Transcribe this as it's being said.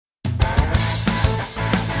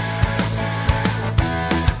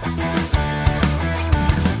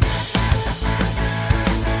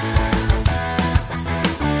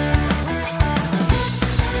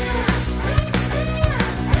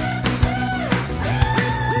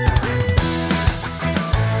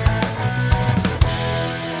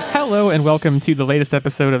and welcome to the latest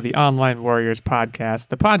episode of the Online Warriors podcast,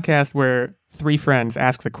 the podcast where three friends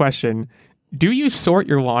ask the question, do you sort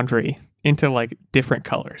your laundry into like different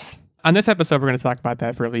colors? On this episode, we're going to talk about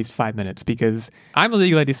that for at least 5 minutes because I'm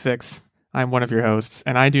Illeagle 86. I'm one of your hosts,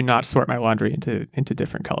 and I do not sort my laundry into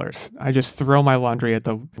different colors. I just throw my laundry at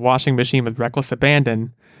the washing machine with reckless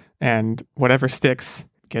abandon, and whatever sticks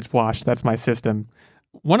gets washed. That's my system.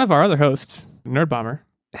 One of our other hosts, Nerdbomber,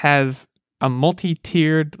 has a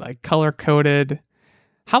multi-tiered, like color-coded.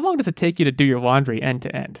 How long does it take you to do your laundry end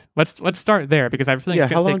to end? Let's start there because I feel like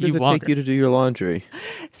it's going to take you longer. How long does it take you to do your laundry?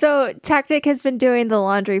 So Techtic has been doing the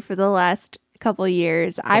laundry for the last couple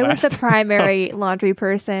years. I was the primary laundry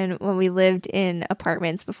person when we lived in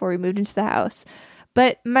apartments before we moved into the house.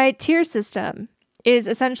 But my tier system is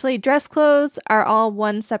essentially dress clothes are all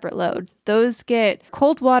one separate load. Those get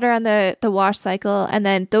cold water on the wash cycle, and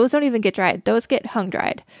then those don't even get dried. Those get hung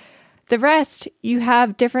dried. The rest, you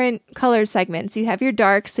have different color segments. You have your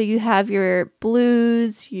darks, so you have your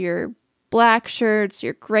blues, your black shirts,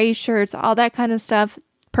 your gray shirts, all that kind of stuff.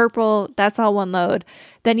 Purple, that's all one load.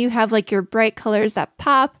 Then you have like your bright colors that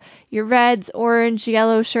pop, your reds, orange,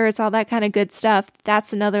 yellow shirts, all that kind of good stuff.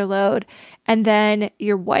 That's another load. And then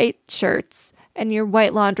your white shirts and your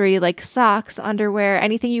white laundry, like socks, underwear,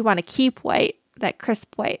 anything you want to keep white, that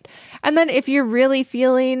crisp white. And then if you're really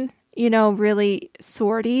feeling, really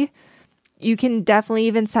sorty, you can definitely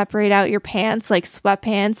even separate out your pants, like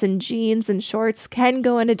sweatpants and jeans and shorts can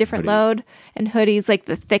go in a different load, and hoodies, like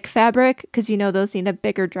the thick fabric, because those need a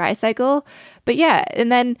bigger dry cycle. But yeah,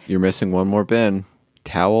 and then you're missing one more bin.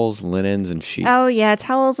 Towels, linens, and sheets. Oh yeah,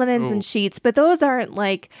 towels, linens, and sheets. But those aren't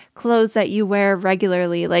like clothes that you wear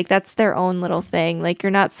regularly. Like that's their own little thing. Like you're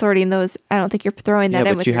not sorting those. I don't think you're throwing that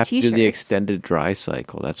in with your t-shirts. Yeah, but you have to do the extended dry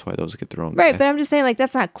cycle. That's why those get thrown. Right, but I'm just saying, like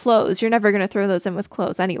that's not clothes. You're never going to throw those in with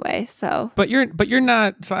clothes anyway. So. But you're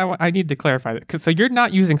not. So I need to clarify that. So you're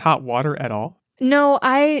not using hot water at all. No,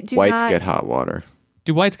 I do Whites not. get hot water.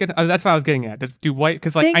 Do whites get? That's what I was getting at. Do white?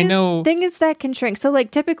 Because I know. Thing is that can shrink. So like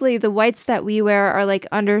typically the whites that we wear are like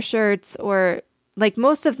undershirts, or like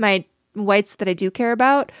most of my whites that I do care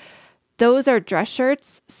about, those are dress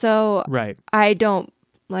shirts. So right. I don't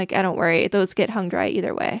worry. Those get hung dry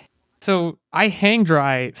either way. So I hang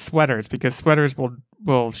dry sweaters because sweaters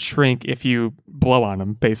will shrink if you blow on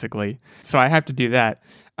them, basically. So I have to do that.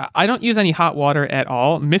 I don't use any hot water at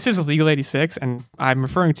all. Mrs. Illeagle 86, and I'm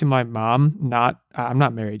referring to my mom, I'm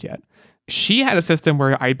not married yet. She had a system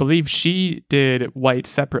where I believe she did white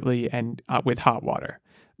separately and with hot water.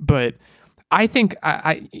 But I think,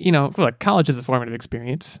 look, college is a formative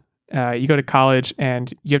experience. You go to college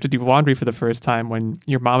and you have to do laundry for the first time when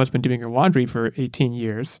your mom has been doing your laundry for 18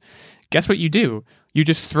 years. Guess what you do? You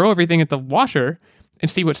just throw everything at the washer and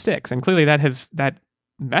see what sticks. And clearly that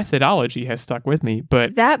methodology has stuck with me,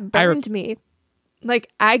 but that burned me. Like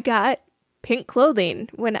I got pink clothing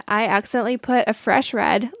when I accidentally put a fresh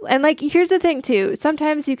red. And like here's the thing too,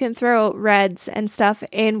 sometimes you can throw reds and stuff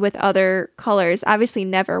in with other colors, obviously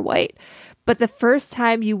never white, but the first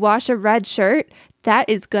time you wash a red shirt, that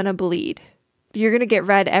is gonna bleed. You're gonna get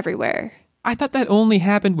red everywhere. I thought that only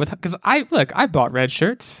happened with, because I've bought red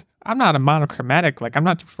shirts. I'm not a monochromatic, like I'm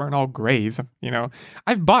not just wearing all grays,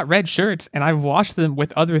 I've bought red shirts and I've washed them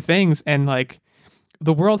with other things, and like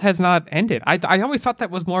the world has not ended. I always thought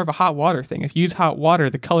that was more of a hot water thing. If you use hot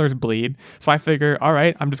water, the colors bleed. So I figure, all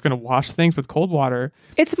right, I'm just going to wash things with cold water.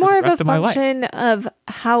 It's more of a function of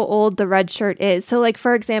how old the red shirt is. So like,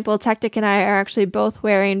 for example, Techtic and I are actually both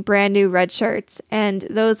wearing brand new red shirts, and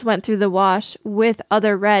those went through the wash with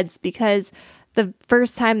other reds because the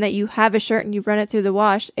first time that you have a shirt and you run it through the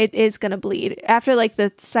wash, it is going to bleed. After like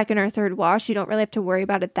the second or third wash, you don't really have to worry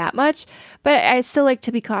about it that much. But I still like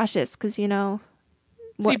to be cautious because, did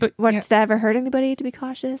that ever hurt anybody to be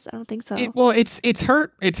cautious? I don't think so. It's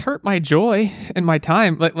hurt my joy and my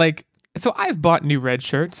time. So I've bought new red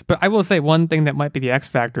shirts, but I will say one thing that might be the X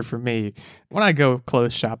factor for me when I go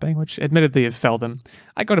clothes shopping, which admittedly is seldom.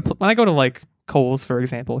 When I go to like Kohl's, for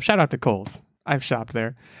example. Shout out to Kohl's. I've shopped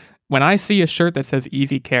there. When I see a shirt that says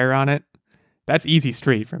Easy Care on it, that's easy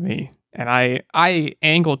street for me. And I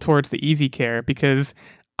angle towards the Easy Care because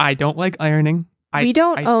I don't like ironing. We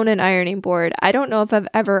don't own an ironing board. I don't know if I've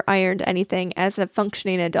ever ironed anything as a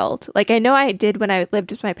functioning adult. Like I know I did when I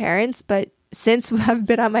lived with my parents, but since I've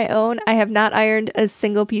been on my own, I have not ironed a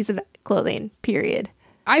single piece of clothing, period.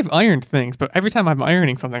 I've ironed things, but every time I'm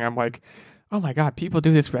ironing something, I'm like, oh my God, people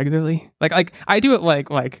do this regularly. Like I do it like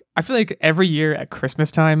I feel like every year at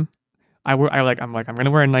Christmas time, I'm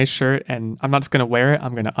gonna wear a nice shirt and I'm not just gonna wear it.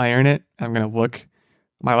 I'm gonna iron it. I'm gonna look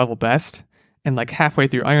my level best. And like halfway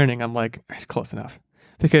through ironing, I'm like, it's close enough.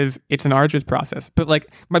 because it's an arduous process. But like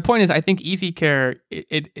my point is, I think Easy Care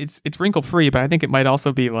it's wrinkle free, but I think it might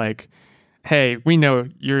also be like, hey, we know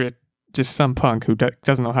you're just some punk who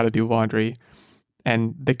doesn't know how to do laundry,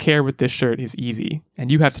 and the care with this shirt is easy,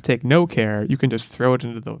 and you have to take no care. You can just throw it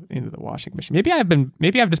into the washing machine. Maybe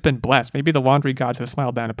I've just been blessed. Maybe the laundry gods have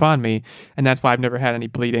smiled down upon me, and that's why I've never had any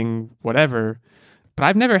bleeding, whatever. But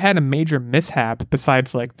I've never had a major mishap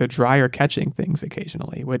besides like the dryer catching things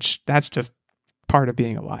occasionally, which that's just part of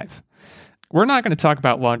being alive. We're not going to talk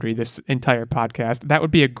about laundry this entire podcast. That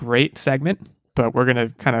would be a great segment, but we're going to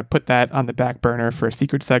kind of put that on the back burner for a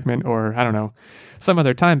secret segment, or I don't know, some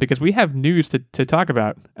other time, because we have news to talk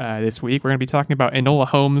about this week. We're going to be talking about Enola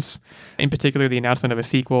Holmes, in particular the announcement of a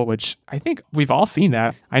sequel, which I think we've all seen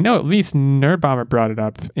that. I know at least Nerdbomber brought it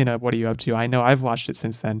up in a What Are You Up To? I know I've watched it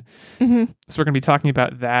since then. Mm-hmm. So we're going to be talking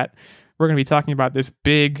about that. We're going to be talking about this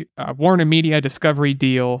big WarnerMedia Discovery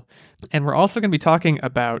deal, and we're also going to be talking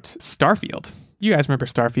about Starfield. You guys remember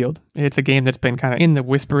Starfield? It's a game that's been kind of in the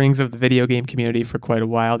whisperings of the video game community for quite a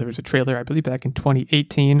while. There was a trailer, I believe, back in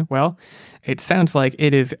 2018. Well, it sounds like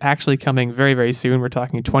it is actually coming very, very soon. We're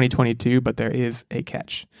talking 2022, but there is a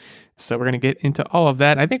catch. So we're going to get into all of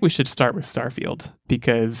that. I think we should start with Starfield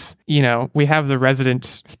because, you know, we have the resident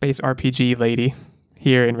space RPG lady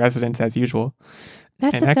here in residence as usual.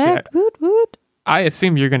 That's and a actually, bet. Woot woot. I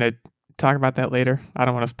assume you're going to talk about that later. I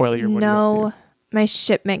don't want to spoil your What Are You Up To? My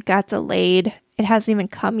shipment got delayed. It hasn't even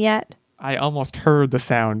come yet. I almost heard the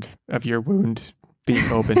sound of your wound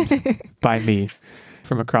being opened by me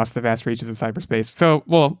from across the vast reaches of cyberspace. So,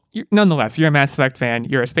 well, nonetheless, you're a Mass Effect fan.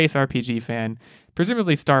 You're a space RPG fan.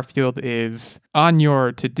 Presumably Starfield is on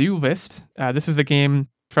your to-do list. This is a game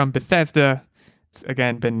from Bethesda. It's,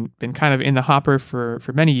 again, been kind of in the hopper for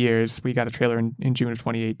many years. We got a trailer in June of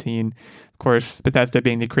 2018. Of course, Bethesda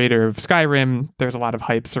being the creator of Skyrim, there's a lot of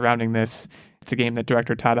hype surrounding this. It's a game that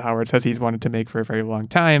director Todd Howard says he's wanted to make for a very long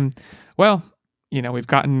time. Well, you know, we've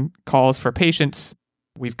gotten calls for patience.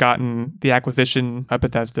 We've gotten the acquisition of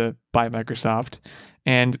Bethesda by Microsoft.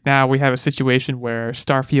 And now we have a situation where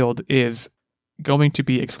Starfield is going to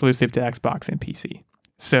be exclusive to Xbox and PC.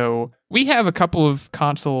 So we have a couple of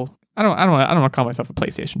console... I don't want to call myself a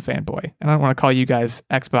PlayStation fanboy. And I don't want to call you guys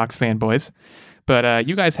Xbox fanboys. But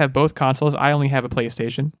you guys have both consoles. I only have a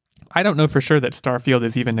PlayStation. I don't know for sure that Starfield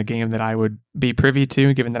is even a game that I would be privy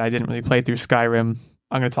to, given that I didn't really play through Skyrim.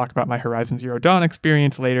 I'm going to talk about my Horizon Zero Dawn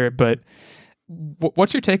experience later, but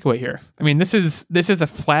what's your takeaway here? I mean, this is a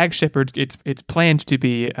flagship, or it's planned to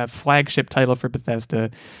be a flagship title for Bethesda.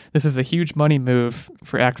 This is a huge money move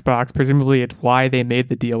for Xbox. Presumably, it's why they made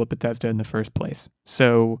the deal with Bethesda in the first place.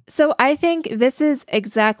 So I think this is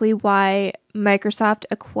exactly why Microsoft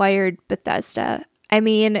acquired Bethesda. I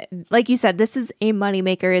mean, like you said, this is a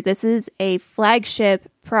moneymaker. This is a flagship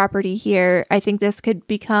property here. I think this could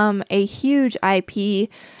become a huge IP.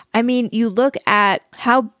 I mean, you look at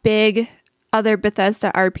how big other Bethesda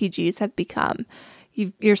RPGs have become.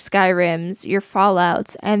 Your Skyrims, your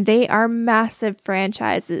Fallouts, and they are massive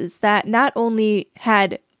franchises that not only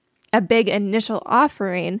had a big initial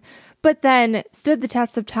offering, but then stood the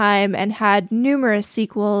test of time and had numerous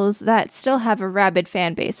sequels that still have a rabid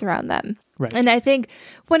fan base around them. Right. And I think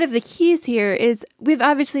one of the keys here is we've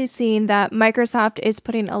obviously seen that Microsoft is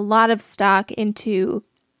putting a lot of stock into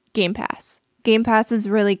Game Pass. Game Pass is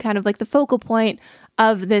really kind of like the focal point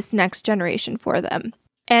of this next generation for them.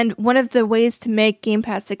 And one of the ways to make Game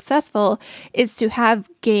Pass successful is to have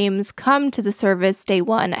games come to the service day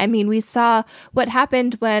one. I mean, we saw what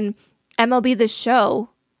happened when MLB The Show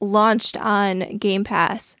launched on Game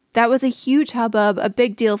Pass. That was a huge hubbub, a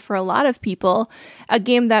big deal for a lot of people. A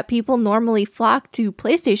game that people normally flock to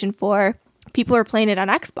PlayStation for, people are playing it on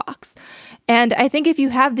Xbox. And I think if you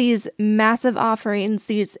have these massive offerings,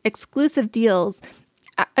 these exclusive deals,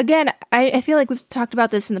 again, I feel like we've talked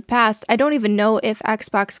about this in the past. I don't even know if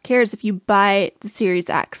Xbox cares if you buy the Series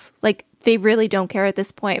X. Like, they really don't care at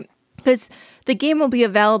this point. Because the game will be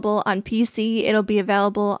available on PC. It'll be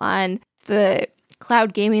available on the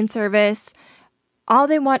cloud gaming service. All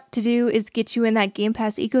they want to do is get you in that Game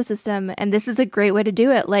Pass ecosystem, and this is a great way to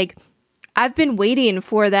do it. Like, I've been waiting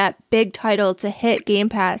for that big title to hit Game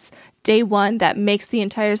Pass day one that makes the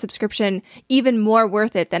entire subscription even more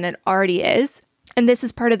worth it than it already is. And this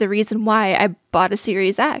is part of the reason why I bought a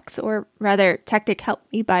Series X, or rather, Techtic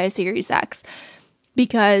helped me buy a Series X.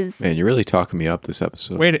 Because... Man, you're really talking me up this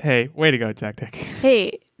episode. Way to go, Techtic.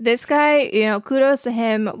 Hey, this guy, you know, kudos to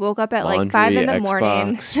him, woke up at like 5 in the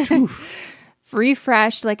morning.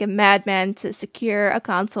 Refreshed like a madman to secure a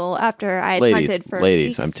console after I had hunted for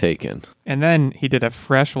ladies, weeks. I'm taken. And then he did a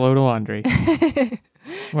fresh load of laundry.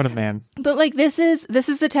 What a man. But like this is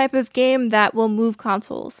the type of game that will move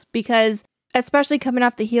consoles, because especially coming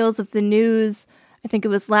off the heels of the news, I think it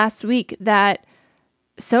was last week, that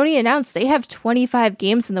Sony announced they have 25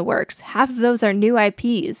 games in the works. Half of those are new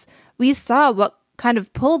IPs. We saw what kind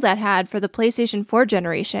of pull that had for the PlayStation 4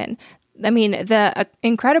 generation. I mean, the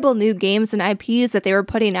incredible new games and IPs that they were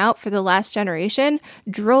putting out for the last generation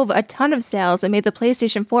drove a ton of sales and made the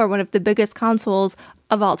PlayStation 4 one of the biggest consoles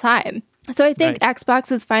of all time. So I think Xbox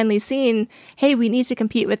has finally seen, hey, we need to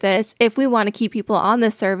compete with this if we want to keep people on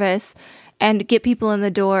this service and get people in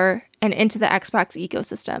the door and into the Xbox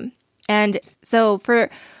ecosystem. And so for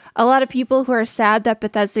a lot of people who are sad that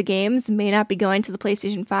Bethesda games may not be going to the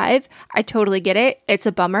PlayStation 5, I totally get it. It's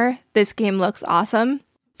a bummer. This game looks awesome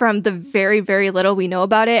from the very, very little we know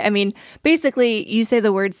about it. I mean, basically, you say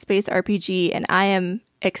the word space RPG and I am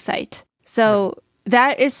excited. So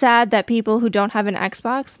that is sad that people who don't have an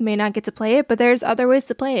Xbox may not get to play it, but there's other ways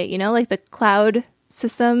to play it, you know, like the cloud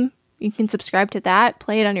system. You can subscribe to that,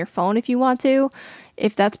 play it on your phone if you want to,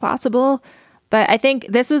 if that's possible. But I think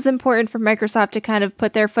this was important for Microsoft to kind of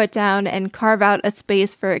put their foot down and carve out a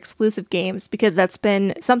space for exclusive games, because that's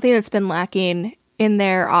been something that's been lacking in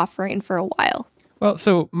their offering for a while. Well,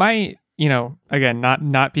 so my, again,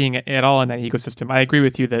 not being at all in that ecosystem, I agree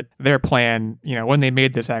with you that their plan, when they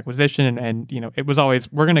made this acquisition and it was always,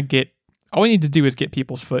 all we need to do is get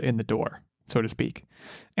people's foot in the door, so to speak.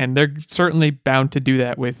 And they're certainly bound to do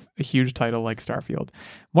that with a huge title like Starfield.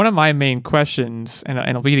 One of my main questions, and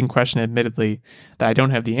a leading question, admittedly, that I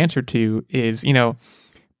don't have the answer to is,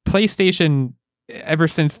 PlayStation, ever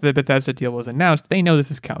since the Bethesda deal was announced, they know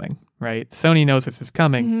this is coming, right? Sony knows this is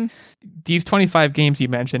coming. Mm-hmm. These 25 games you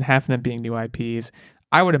mentioned, half of them being new IPs,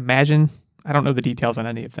 I would imagine, I don't know the details on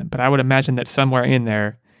any of them, but I would imagine that somewhere in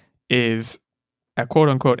there is a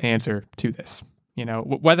quote-unquote answer to this.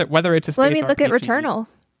 Whether it's a space RPG. Look at Returnal.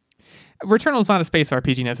 Returnal's not a space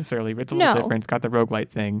RPG necessarily, but it's a little different. It's got the roguelite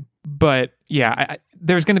thing. But yeah,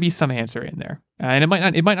 there's going to be some answer in there. And it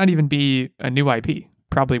might not even be a new IP.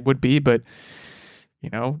 Probably would be, but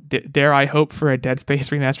dare I hope for a Dead Space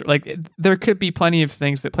remaster? Like, there could be plenty of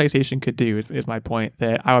things that PlayStation could do, is my point,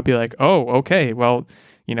 that I would be like, oh, okay, well,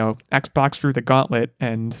 Xbox threw the gauntlet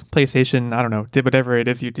and PlayStation, I don't know, did whatever it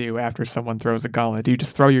is you do after someone throws a gauntlet. Do you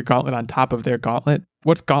just throw your gauntlet on top of their gauntlet?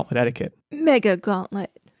 What's gauntlet etiquette? Mega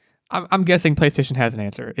gauntlet. I'm guessing PlayStation has an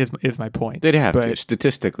answer, is my point. They'd have to.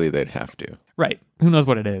 Statistically, they'd have to. Right. Who knows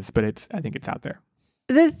what it is, but I think it's out there.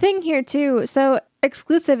 The thing here, too, so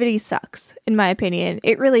exclusivity sucks, in my opinion.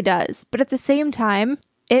 It really does. But at the same time,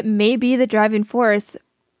 it may be the driving force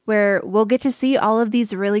where we'll get to see all of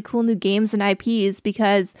these really cool new games and IPs,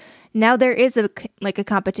 because now there is a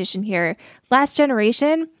competition here. Last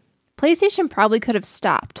generation, PlayStation probably could have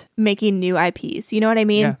stopped making new IPs. You know what I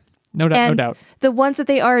mean? Yeah, no doubt. The ones that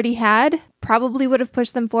they already had probably would have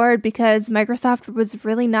pushed them forward, because Microsoft was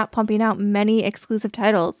really not pumping out many exclusive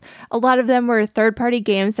titles. A lot of them were third-party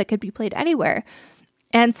games that could be played anywhere.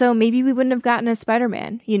 And so maybe we wouldn't have gotten a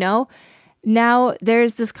Spider-Man, Now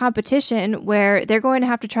there's this competition where they're going to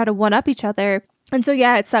have to try to one-up each other. And so,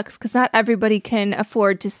 yeah, it sucks because not everybody can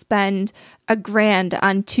afford to spend $1,000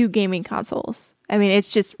 on 2 gaming consoles. I mean,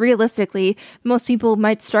 it's just realistically, most people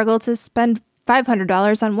might struggle to spend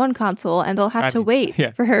 $500 on one console, and they'll have to wait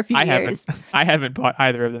for a few years. I haven't bought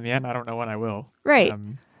either of them yet, and I don't know when I will. Right.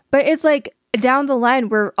 But it's like, down the line,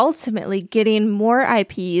 we're ultimately getting more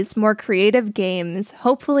IPs, more creative games,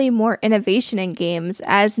 hopefully more innovation in games,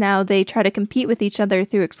 as now they try to compete with each other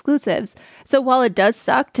through exclusives. So while it does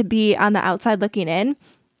suck to be on the outside looking in,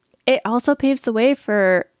 it also paves the way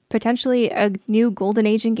for potentially a new golden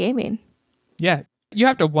age in gaming. Yeah. You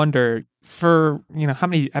have to wonder, for, how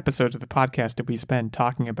many episodes of the podcast did we spend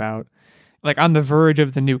talking about, like, on the verge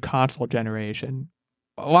of the new console generation?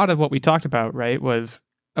 A lot of what we talked about, right, was,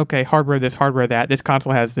 okay, hardware this, hardware that, this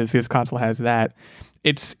console has this console has that.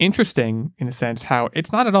 It's interesting, in a sense, how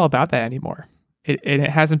it's not at all about that anymore. It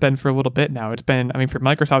hasn't been for a little bit now. It's been, for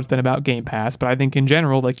Microsoft, it's been about Game Pass, but I think in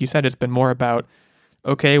general, like you said, it's been more about,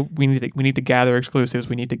 okay, we need to gather exclusives,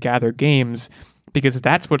 we need to gather games, because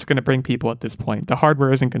that's what's going to bring people at this point. The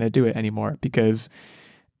hardware isn't going to do it anymore, because,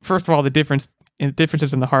 first of all, the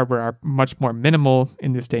differences in the hardware are much more minimal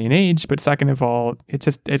in this day and age, but second of all, it's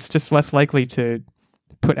just less likely to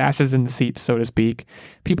put asses in the seats, so to speak.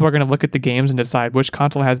 People are going to look at the games and decide which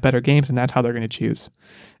console has better games, and that's how they're going to choose.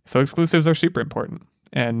 So exclusives are super important.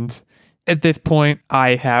 And at this point,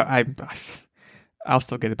 I'll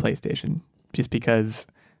still get a PlayStation, just because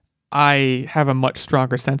I have a much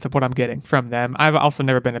stronger sense of what I'm getting from them. I've also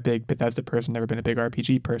never been a big Bethesda person, never been a big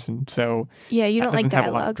RPG person, so yeah, you don't like have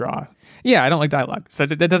a lot dialogue. of draw. Yeah, I don't like dialogue, so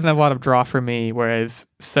that doesn't have a lot of draw for me. Whereas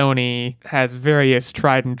Sony has various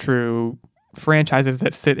tried and true franchises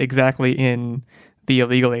that sit exactly in the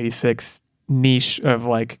Illeagle 86 niche of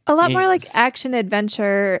like a lot games. more like action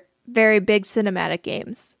adventure, very big cinematic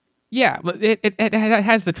games. Yeah, it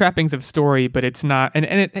has the trappings of story, but it's not, and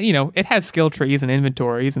it it has skill trees and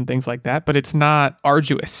inventories and things like that, but it's not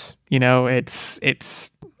arduous. It's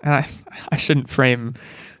I shouldn't frame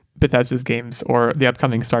Bethesda's games or the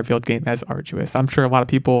upcoming Starfield game as arduous. I'm sure a lot of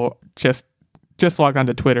people just log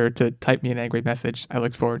onto Twitter to type me an angry message. I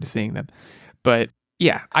look forward to seeing them, but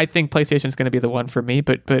yeah, I think PlayStation is going to be the one for me.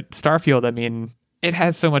 But Starfield, I mean, it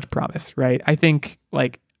has so much promise, right? I think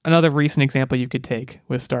like. Another recent example you could take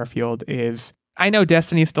with Starfield is, I know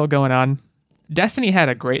Destiny's still going on. Destiny had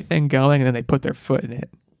a great thing going and then they put their foot in it.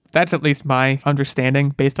 That's at least my understanding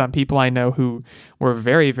based on people I know who were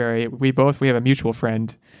very, very, we have a mutual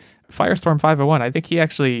friend, Firestorm 501. I think he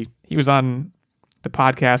was on the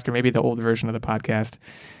podcast or maybe the old version of the podcast.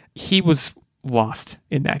 He was lost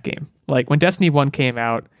in that game. Like when Destiny 1 came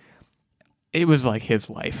out, it was like his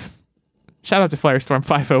life. Shout out to Firestorm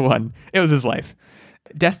 501. It was his life.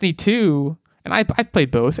 Destiny 2, and I've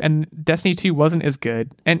played both, and Destiny 2 wasn't as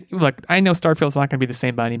good. And look, I know Starfield's not going to be the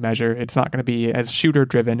same by any measure. It's not going to be as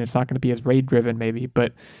shooter-driven. It's not going to be as raid-driven, maybe.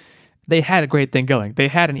 But they had a great thing going. They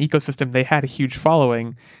had an ecosystem. They had a huge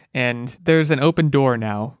following. And there's an open door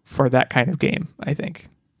now for that kind of game, I think.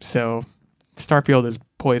 So Starfield is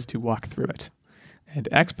poised to walk through it. And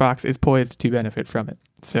Xbox is poised to benefit from it.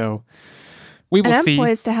 So we will see. And I'm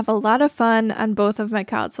poised to have a lot of fun on both of my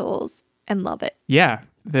consoles. And love it. Yeah,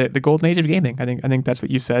 the golden age of gaming. I think that's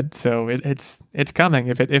what you said. So it's coming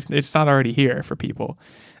if it's not already here for people.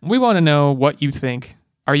 We want to know what you think.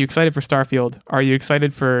 Are you excited for Starfield? Are you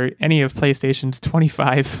excited for any of PlayStation's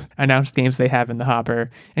 25 announced games they have in the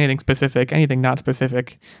hopper? Anything specific? Anything not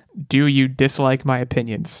specific? Do you dislike my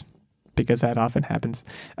opinions? Because that often happens.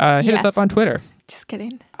 Hit us up on Twitter. Just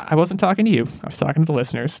kidding. I wasn't talking to you. I was talking to the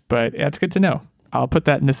listeners, but that's good to know. I'll put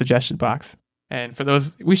that in the suggestion box. And for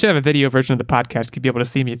those, we should have a video version of the podcast. You'd be able to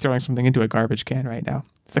see me throwing something into a garbage can right now.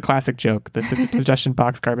 It's a classic joke. The suggestion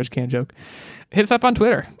box garbage can joke. Hit us up on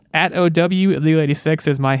Twitter. @OWLegal86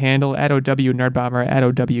 is my handle. @OW Nerdbomber.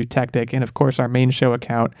 @OW Techtic. And of course, our main show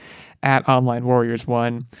account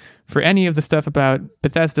 @OnlineWarriors1 for any of the stuff about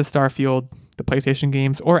Bethesda, Starfield, the PlayStation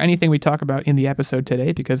games, or anything we talk about in the episode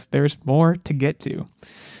today, because there's more to get to.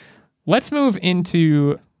 Let's move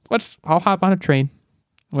into, I'll hop on a train.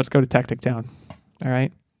 Let's go to Techtic Town. All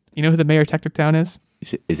right. You know who the mayor of Techtic Town is?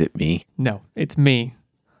 Is it me? No, it's me.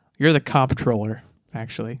 You're the comptroller,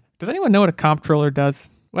 actually. Does anyone know what a comptroller does?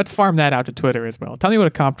 Let's farm that out to Twitter as well. Tell me what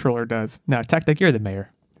a comptroller does. No, Techtic, you're the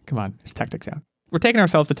mayor. Come on, it's Techtic Town. We're taking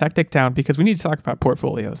ourselves to Techtic Town because we need to talk about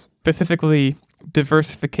portfolios, specifically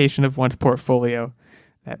diversification of one's portfolio.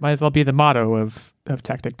 That might as well be the motto of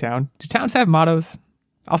Techtic Town. Do towns have mottos?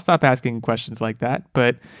 I'll stop asking questions like that,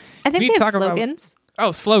 but I think they have slogans.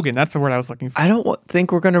 Slogan. That's the word I was looking for. I don't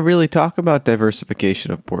think we're going to really talk about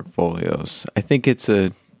diversification of portfolios. I think it's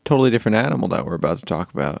a totally different animal that we're about to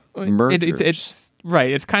talk about. Mergers. It's right.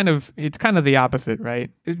 It's kind of the opposite, right?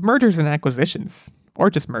 Mergers and acquisitions, or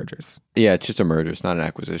just mergers. Yeah, it's just a merger. It's not an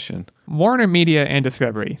acquisition. WarnerMedia and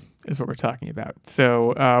Discovery is what we're talking about.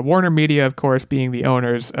 So WarnerMedia, of course, being the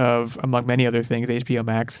owners of, among many other things, HBO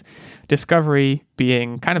Max. Discovery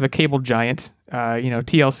being kind of a cable giant.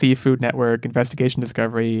 TLC, Food Network, Investigation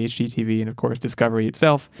Discovery, HGTV, and of course Discovery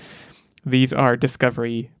itself. These are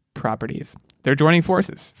Discovery properties. They're joining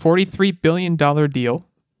forces. $43 billion deal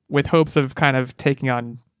with hopes of kind of taking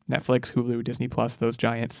on Netflix, Hulu, Disney Plus, those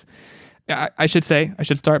giants. I should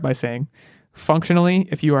start by saying, functionally,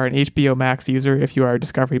 if you are an HBO Max user, if you are a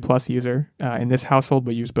Discovery Plus user, in this household,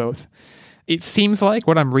 we use both. It seems like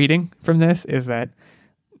what I'm reading from this is that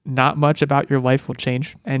not much about your life will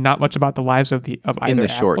change, and not much about the lives of either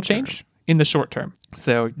app will change in the short term.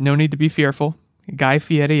 So no need to be fearful. Guy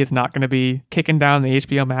Fieri is not going to be kicking down the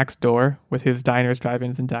HBO Max door with his diners,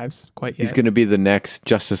 drive-ins, and dives quite yet. He's going to be the next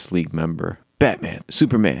Justice League member. Batman,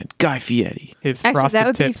 Superman, Guy Fieri. Actually, that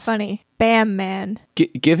would be funny. Bam Man.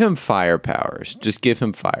 Give him fire powers. Just give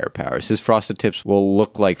him fire powers. His frosted tips will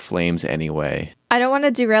look like flames anyway. I don't want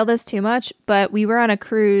to derail this too much, but we were on a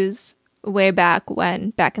cruise way back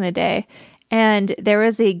in the day, and there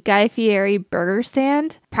was a Guy Fieri burger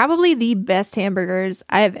stand, probably the best hamburgers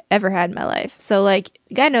I've ever had in my life. So like,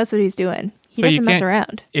 the guy knows what he's doing. He doesn't mess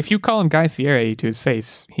around. If you call him Guy Fieri to his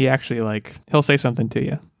face, he actually he'll say something to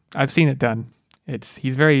you. I've seen it done.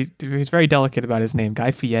 He's very delicate about his name,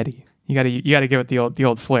 Guy Fieri. You gotta give it the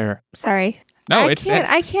old flair. Sorry. No,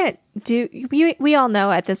 I can't do. We all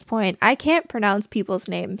know at this point. I can't pronounce people's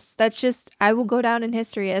names. That's just. I will go down in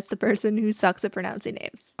history as the person who sucks at pronouncing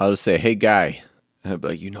names. I'll just say, "Hey, Guy," and I'll be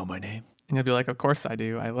like, "You know my name," and he'll be like, "Of course I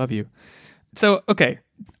do. I love you." So okay,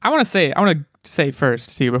 I want to say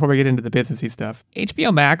first to you before we get into the businessy stuff.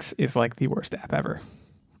 HBO Max is like the worst app ever.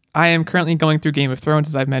 I am currently going through Game of Thrones,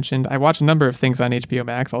 as I've mentioned. I watch a number of things on HBO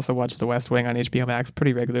Max. Also watch The West Wing on HBO Max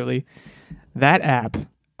pretty regularly. That app,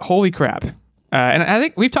 holy crap. And I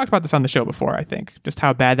think we've talked about this on the show before, I think, just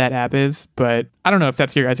how bad that app is. But I don't know if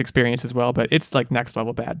that's your guys' experience as well, but it's like next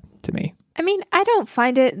level bad to me. I mean, I don't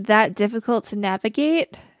find it that difficult to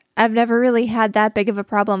navigate. I've never really had that big of a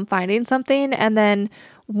problem finding something. And then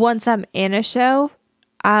once I'm in a show,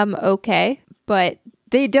 I'm okay. But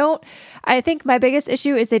I think my biggest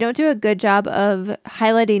issue is they don't do a good job of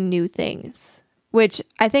highlighting new things, which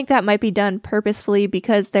I think that might be done purposefully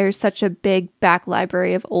because there's such a big back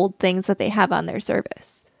library of old things that they have on their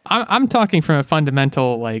service. I'm talking from a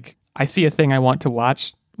fundamental, like, I see a thing I want to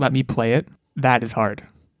watch, let me play it. That is hard.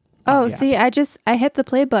 Oh, yeah. See, I hit the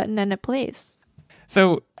play button and it plays.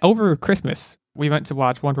 So over Christmas, we went to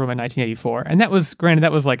watch Wonder Woman 1984. And that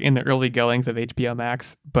was like in the early goings of HBO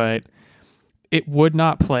Max, but it would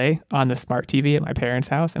not play on the smart TV at my parents'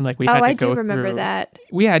 house, and like we had to go remember that.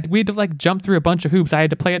 We had to like jump through a bunch of hoops. I had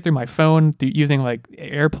to play it through my phone using like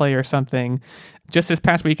AirPlay or something. Just this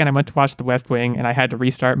past weekend, I went to watch The West Wing, and I had to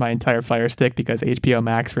restart my entire Fire Stick because HBO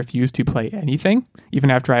Max refused to play anything,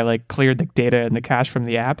 even after I like cleared the data and the cache from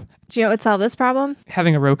the app. Do you know what solved this problem?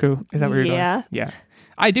 Having a Roku. Is that what you're doing? Yeah.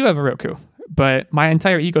 I do have a Roku, but my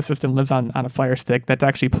entire ecosystem lives on a Fire Stick that's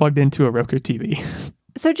actually plugged into a Roku TV.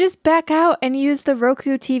 So just back out and use the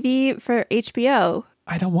Roku TV for HBO.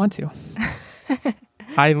 I don't want to.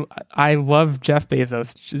 I love Jeff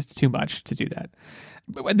Bezos just too much to do that.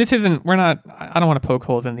 But I don't want to poke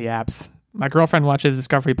holes in the apps. My girlfriend watches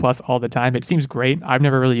Discovery Plus all the time. It seems great. I've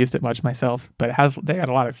never really used it much myself, but they got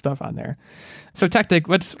a lot of stuff on there. So Techtic,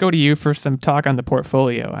 let's go to you for some talk on the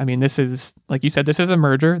portfolio. I mean, this is, like you said, this is a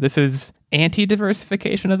merger. This is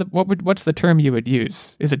anti-diversification of what's the term you would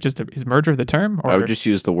use? Is merger the term? Or? I would just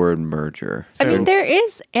use the word merger. I mean, there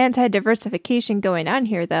is anti-diversification going on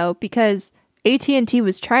here, though, because AT&T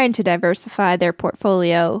was trying to diversify their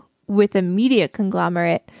portfolio with a media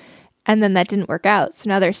conglomerate, and then that didn't work out. So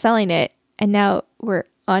now they're selling it, and now we're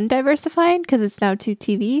undiversifying because it's now two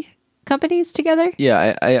TV companies together.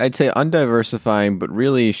 Yeah, I'd say undiversifying, but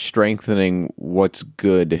really strengthening what's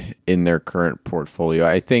good in their current portfolio.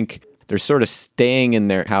 I think they're sort of staying in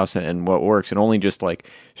their house and what works, and only just like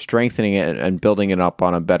strengthening it and building it up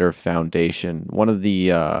on a better foundation. One of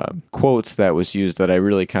the quotes that was used that I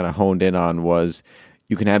really kind of honed in on was,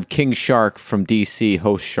 "You can have King Shark from DC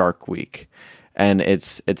host Shark Week." And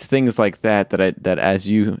it's things like that as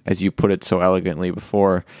you put it so elegantly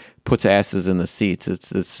before, puts asses in the seats. It's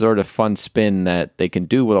this sort of fun spin that they can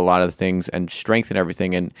do with a lot of things and strengthen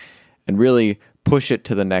everything and really push it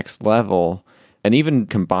to the next level. And even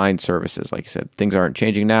combine services, like you said, things aren't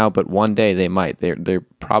changing now, but one day they might. They're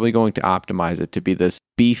probably going to optimize it to be this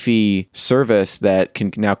beefy service that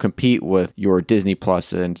can now compete with your Disney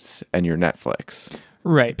Plus and your Netflix.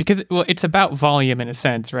 Right, because it's about volume in a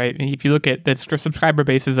sense, right? And if you look at the subscriber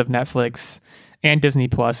bases of Netflix and Disney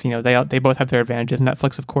Plus, they both have their advantages.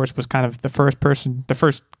 Netflix, of course, was kind of the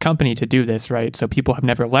first company to do this, right? So people have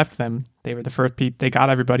never left them. They were the first people. They got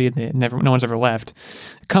everybody, and no one's ever left.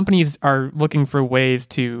 Companies are looking for ways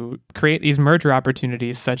to create these merger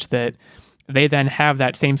opportunities such that they then have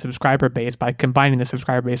that same subscriber base by combining the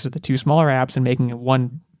subscriber base with the two smaller apps and making it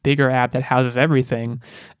one bigger app that houses everything.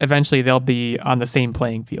 Eventually they'll be on the same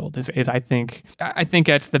playing field is I think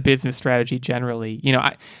that's the business strategy generally.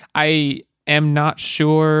 I am not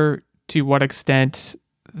sure to what extent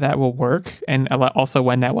that will work and also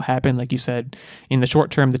when that will happen. Like you said, in the short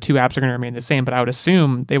term, the two apps are going to remain the same, but I would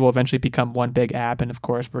assume they will eventually become one big app. And of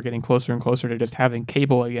course, we're getting closer and closer to just having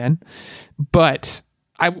cable again. But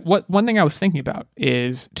one thing I was thinking about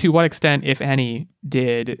is to what extent, if any,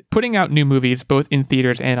 did putting out new movies both in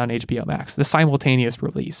theaters and on HBO Max, the simultaneous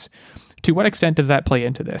release, to what extent does that play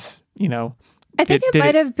into this? I think it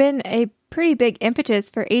might have been a pretty big impetus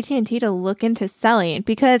for AT&T to look into selling,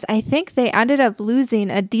 because I think they ended up losing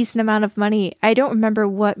a decent amount of money. I don't remember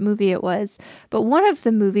what movie it was, but one of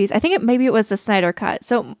the movies, I think maybe it was the Snyder Cut,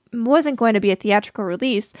 so it wasn't going to be a theatrical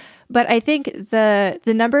release, but I think the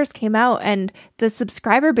numbers came out and the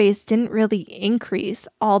subscriber base didn't really increase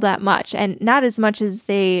all that much, and not as much as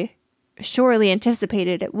they surely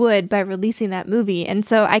anticipated it would by releasing that movie. And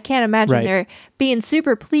so I can't imagine they're being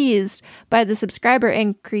super pleased by the subscriber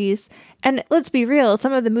increase. And let's be real,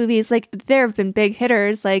 some of the movies, like, there have been big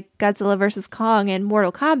hitters like Godzilla vs. Kong and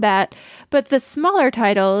Mortal Kombat, but the smaller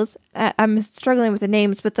titles, I'm struggling with the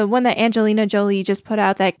names, but the one that Angelina Jolie just put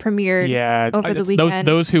out that premiered over the weekend.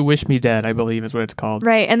 Those Who Wish Me Dead, I believe is what it's called.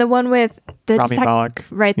 Right, and the one with the Rami Malek.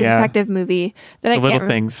 Right, the detective movie. The Little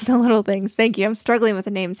Things. The Little Things. Thank you. I'm struggling with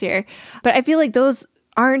the names here. But I feel like those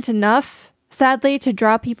aren't enough, sadly, to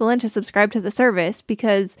draw people in to subscribe to the service,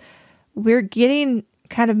 because we're getting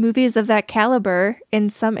kind of movies of that caliber in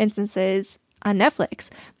some instances on Netflix.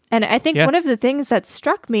 And I think one of the things that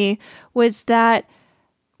struck me was that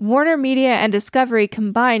WarnerMedia and Discovery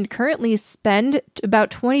combined currently spend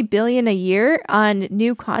about $20 billion a year on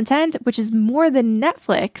new content, which is more than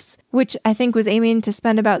Netflix, which I think was aiming to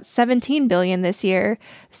spend about $17 billion this year.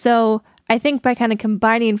 So I think by kind of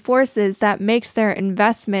combining forces, that makes their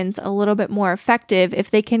investments a little bit more effective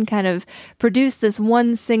if they can kind of produce this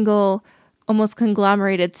one single, almost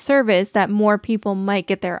conglomerated service that more people might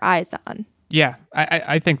get their eyes on. Yeah,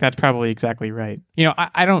 I think that's probably exactly right. You know,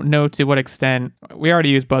 I don't know to what extent, we already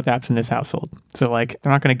use both apps in this household. So, like,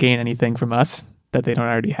 they're not going to gain anything from us that they don't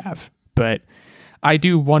already have. But I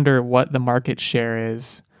do wonder what the market share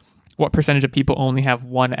is, what percentage of people only have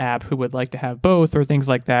one app who would like to have both, or things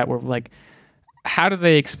like that, where, like, how do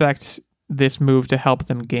they expect this move to help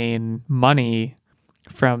them gain money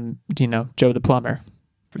from, you know, Joe the plumber,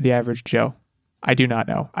 for the average Joe? I do not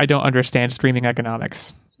know. I don't understand streaming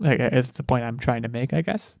economics. Like, is the point I'm trying to make, I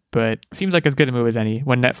guess. But seems like as good a move as any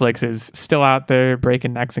when Netflix is still out there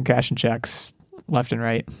breaking necks and cashing checks left and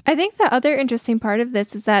right. I think the other interesting part of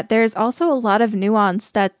this is that there's also a lot of nuance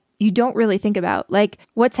that you don't really think about. Like,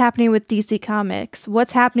 what's happening with DC Comics?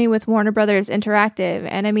 What's happening with Warner Brothers Interactive?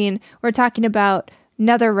 And I mean, we're talking about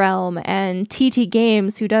NetherRealm and TT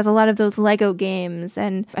Games, who does a lot of those Lego games,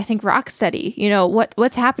 and I think Rocksteady. You know,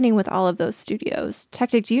 what's happening with all of those studios?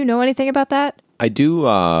 Techtic, do you know anything about that? I do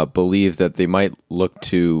believe that they might look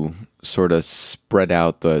to sort of spread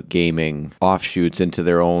out the gaming offshoots into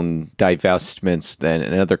their own divestments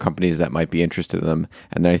and other companies that might be interested in them.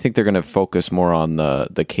 And then I think they're going to focus more on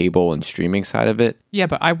the cable and streaming side of it. Yeah,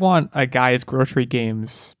 but I want a Guy's Grocery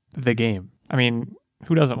Games, the game. I mean,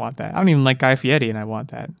 who doesn't want that? I don't even like Guy Fieri, and I want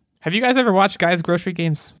that. Have you guys ever watched Guy's Grocery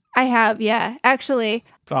Games? I have, yeah. Actually,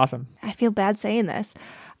 it's awesome. I feel bad saying this.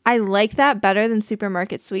 I like that better than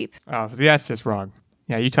Supermarket Sweep. Oh, that's just wrong.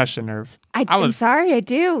 Yeah, you touched a nerve. I'm sorry, I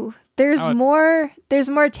do. There's more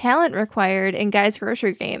talent required in Guy's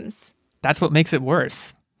Grocery Games. That's what makes it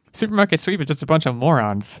worse. Supermarket Sweep is just a bunch of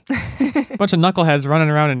morons. A bunch of knuckleheads running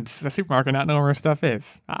around in the supermarket not knowing where stuff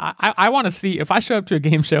is. I want to see, if I show up to a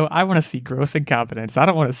game show, I want to see gross incompetence. I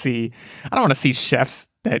don't want to see chefs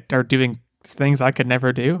that are doing things I could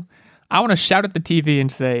never do. I want to shout at the TV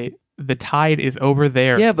and say, the tide is over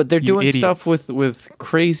there. Yeah, but they're doing idiot. stuff with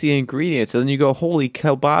crazy ingredients, and then you go, holy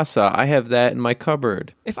kielbasa, I have that in my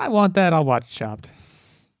cupboard. If I want that, I'll watch Chopped.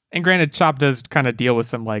 And granted, Chopped does kind of deal with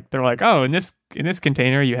some, like, they're like, oh, in this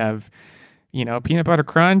container you have, you know, peanut butter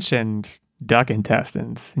crunch and duck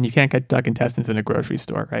intestines, and you can't get duck intestines in a grocery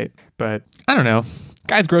store, right? But I don't know.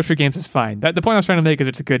 Guys, Grocery Games is fine. The point I was trying to make is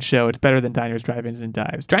it's a good show. It's better than Diners, Drive-Ins, and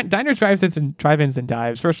Dives. Diners, Drive-Ins, and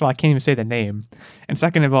Dives. First of all, I can't even say the name. And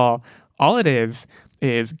second of all it is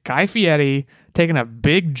Guy Fieri taking a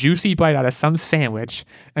big juicy bite out of some sandwich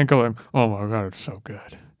and going, oh my God, it's so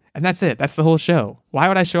good. And that's it. That's the whole show. Why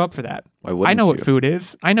would I show up for that? Why wouldn't I know you? what food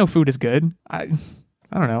is. I know food is good. I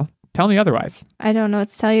don't know. Tell me otherwise. I don't know what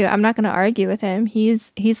to tell you. I'm not going to argue with him.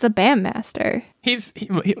 He's the BAM master. He's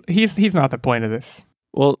not the point of this.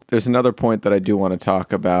 Well, there's another point that I do want to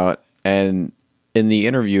talk about, and in the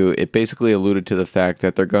interview, it basically alluded to the fact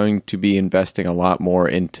that they're going to be investing a lot more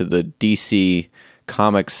into the DC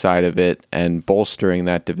Comics side of it and bolstering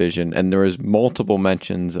that division. And there was multiple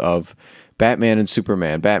mentions of Batman and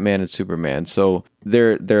Superman. So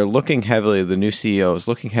they're looking heavily, the new CEO is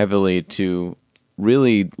looking heavily to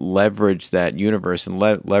really leverage that universe and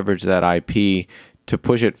leverage that IP to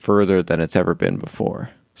push it further than it's ever been before.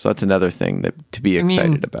 So that's another thing to be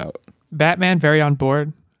excited about. Batman, very on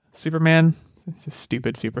board. Superman, it's a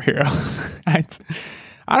stupid superhero. I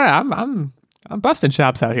don't know. I'm busting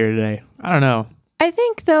chops out here today. I don't know. I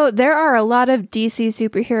think, though, there are a lot of DC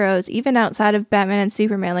superheroes, even outside of Batman and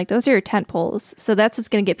Superman. Like, those are your tent poles. So that's what's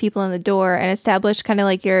going to get people in the door and establish kind of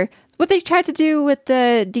like what they tried to do with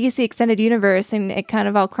the DC Extended Universe, and it kind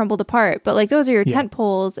of all crumbled apart. But, like, those are your tent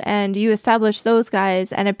poles, and you establish those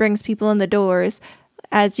guys, and it brings people in the doors.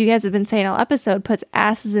 as you guys have been saying all episode, puts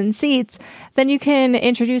asses in seats, then you can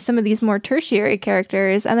introduce some of these more tertiary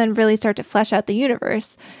characters and then really start to flesh out the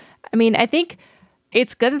universe. I mean, I think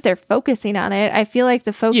it's good that they're focusing on it. I feel like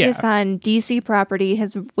the focus on DC property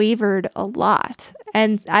has wavered a lot.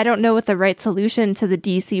 And I don't know what the right solution to the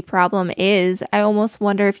DC problem is. I almost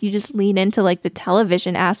wonder if you just lean into like the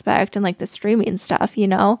television aspect and like the streaming stuff, you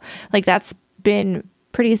know? Like that's been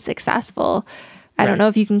pretty successful. I don't know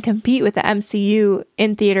if you can compete with the MCU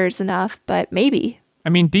in theaters enough, but maybe. I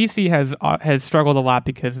mean, DC has struggled a lot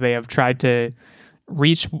because they have tried to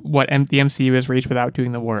reach what the MCU has reached without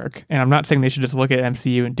doing the work. And I'm not saying they should just look at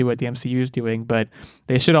MCU and do what the MCU is doing, but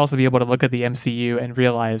they should also be able to look at the MCU and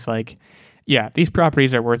realize like, yeah, these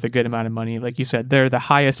properties are worth a good amount of money. Like you said, they're the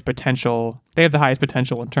highest potential. They have the highest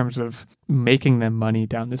potential in terms of making them money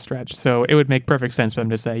down the stretch. So it would make perfect sense for them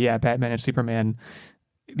to say, yeah, Batman and Superman,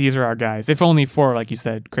 these are our guys. If only for, like you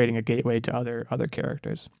said, creating a gateway to other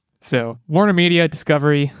characters. So WarnerMedia,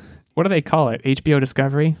 Discovery, what do they call it? HBO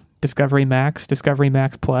Discovery? Discovery Max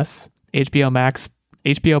Plus, HBO Max,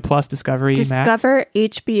 HBO Plus, Discover Max. Discover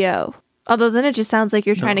HBO. Although then it just sounds like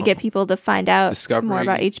you're trying to get people to find out more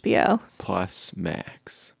about HBO. Plus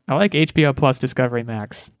Max. I like HBO Plus Discovery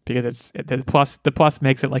Max because the plus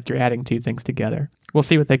makes it like you're adding two things together. We'll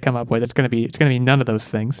see what they come up with. It's gonna be none of those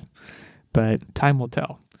things, but time will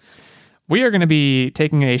tell. We are going to be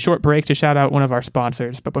taking a short break to shout out one of our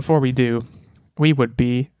sponsors, but before we do, we would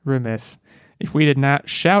be remiss if we did not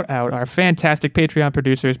shout out our fantastic Patreon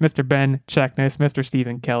producers, Mr. Ben Checkness, Mr.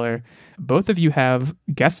 Stephen Keller. Both of you have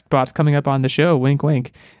guest spots coming up on the show, wink,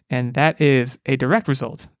 wink, and that is a direct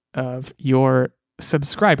result of your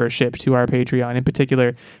subscribership to our Patreon. In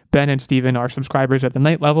particular, Ben and Stephen are subscribers at the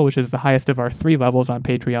night level, which is the highest of our 3 levels on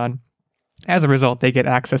Patreon. As a result, they get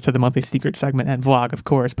access to the monthly secret segment and vlog, of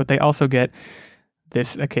course, but they also get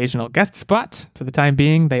this occasional guest spot for the time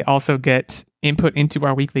being. They also get input into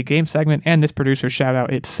our weekly game segment and this producer shout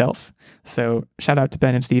out itself. So shout out to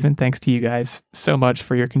Ben and Steven. Thanks to you guys so much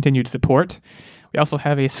for your continued support. We also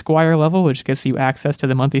have a Squire level, which gets you access to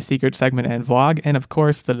the monthly secret segment and vlog. And of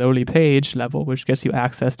course, the lowly page level, which gets you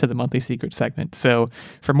access to the monthly secret segment. So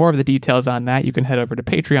for more of the details on that, you can head over to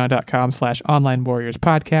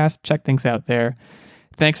patreon.com/onlinewarriorspodcast. Check things out there.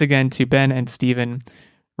 Thanks again to Ben and Steven.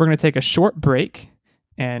 We're going to take a short break,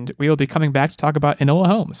 and we will be coming back to talk about Enola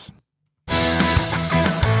Holmes.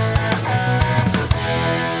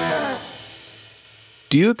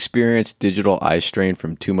 Do you experience digital eye strain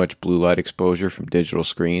from too much blue light exposure from digital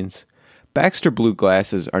screens? Baxter Blue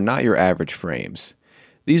glasses are not your average frames.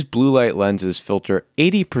 These blue light lenses filter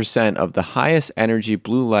 80% of the highest energy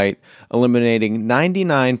blue light, eliminating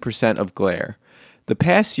 99% of glare. The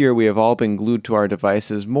past year, we have all been glued to our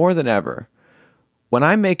devices more than ever. When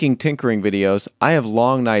I'm making tinkering videos, I have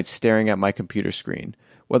long nights staring at my computer screen.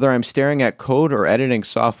 Whether I'm staring at code or editing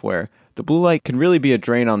software, the blue light can really be a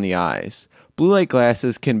drain on the eyes. Blue light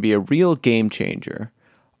glasses can be a real game changer.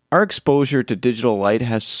 Our exposure to digital light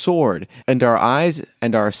has soared, and our eyes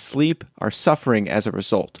and our sleep are suffering as a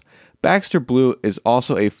result. Baxter Blue is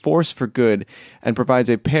also a force for good and provides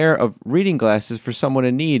a pair of reading glasses for someone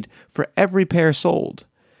in need for every pair sold.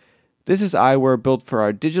 This is eyewear built for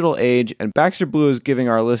our digital age, and Baxter Blue is giving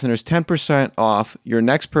our listeners 10% off your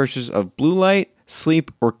next purchase of blue light,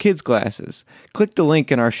 sleep, or kids glasses. Click the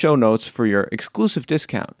link in our show notes for your exclusive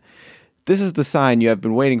discount. This is the sign you have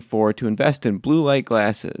been waiting for to invest in blue light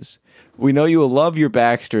glasses. We know you will love your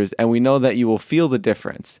Baxters, and we know that you will feel the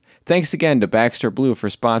difference. Thanks again to Baxter Blue for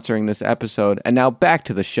sponsoring this episode, and now back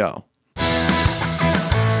to the show.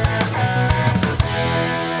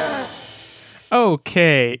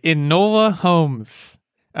 Okay, Enola Holmes.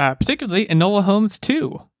 Particularly Enola Holmes 2,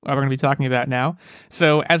 what we're going to be talking about now.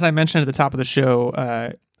 So, as I mentioned at the top of the show,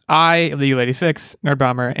 I, Illeagle 86,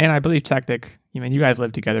 Nerdbomber, and I believe Techtic, you guys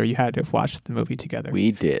live together. You had to have watched the movie together.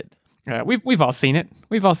 We did. We've all seen it.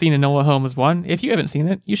 We've all seen Enola Holmes 1. If you haven't seen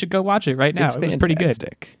it, you should go watch it right now. It was pretty good.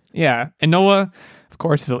 Yeah. Enola, of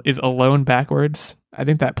course, is alone backwards. I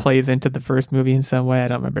think that plays into the first movie in some way. I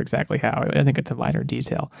don't remember exactly how. I think it's a minor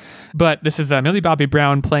detail. But this is Millie Bobby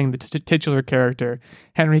Brown playing the titular character,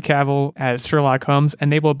 Henry Cavill as Sherlock Holmes, and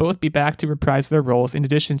they will both be back to reprise their roles in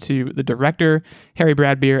addition to the director, Harry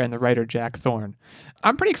Bradbeer, and the writer, Jack Thorne.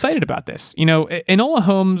 I'm pretty excited about this. Enola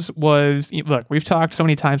Holmes was, look, we've talked so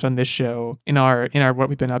many times on this show in our what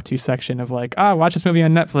we've been up to section of like, watch this movie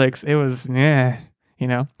on Netflix. It was,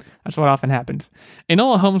 that's what often happens.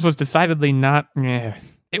 Enola Holmes was decidedly not,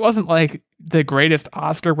 it wasn't like the greatest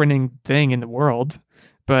Oscar-winning thing in the world,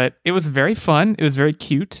 but it was very fun. It was very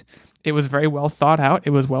cute. It was very well thought out. It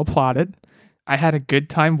was well plotted. I had a good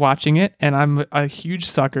time watching it, and I'm a huge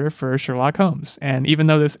sucker for Sherlock Holmes. And even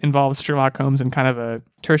though this involves Sherlock Holmes in kind of a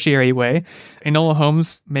tertiary way, Enola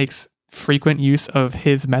Holmes makes frequent use of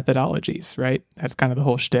his methodologies, right? That's kind of the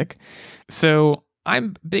whole shtick. So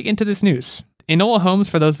I'm big into this news. Enola Holmes,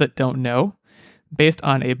 for those that don't know, based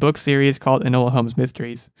on a book series called Enola Holmes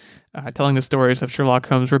Mysteries, telling the stories of Sherlock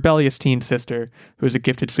Holmes' rebellious teen sister, who is a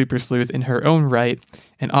gifted super sleuth in her own right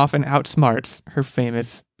and often outsmarts her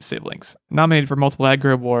famous siblings. Nominated for multiple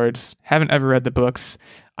Edgar Awards, haven't ever read the books.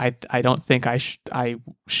 I don't think I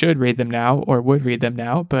should read them now or would read them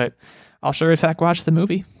now, but I'll sure as heck watch the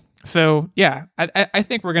movie. So yeah, I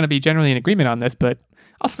think we're going to be generally in agreement on this, but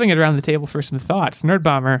I'll swing it around the table for some thoughts.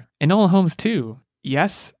 Nerdbomber, Enola Holmes 2,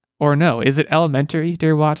 yes or no? Is it elementary,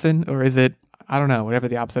 dear Watson, or is it, I don't know, whatever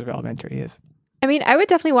the opposite of elementary is? I mean, I would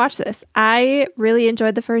definitely watch this. I really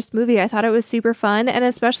enjoyed the first movie. I thought it was super fun, and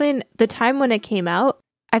especially in the time when it came out,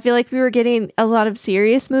 I feel like we were getting a lot of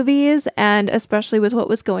serious movies, and especially with what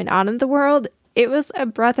was going on in the world, it was a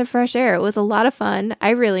breath of fresh air. It was a lot of fun.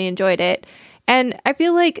 I really enjoyed it. And I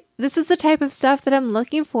feel like this is the type of stuff that I'm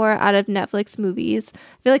looking for out of Netflix movies.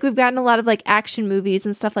 I feel like we've gotten a lot of like action movies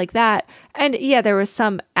and stuff like that. And yeah, there was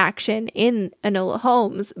some action in Enola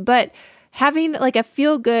Holmes, but having like a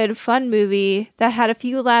feel-good, fun movie that had a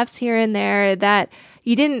few laughs here and there, that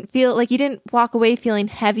you didn't feel like you didn't walk away feeling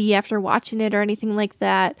heavy after watching it or anything like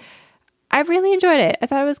that. I really enjoyed it. I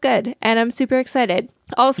thought it was good, and I'm super excited.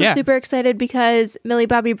 Also super excited because Millie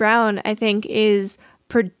Bobby Brown, I think, is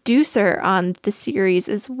producer on the series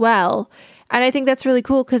as well. And I think that's really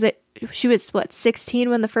cool because she was 16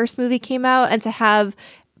 when the first movie came out, and to have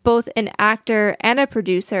both an actor and a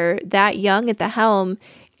producer that young at the helm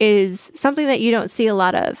is something that you don't see a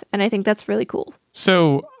lot of, and I think that's really cool.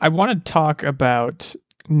 So I want to talk about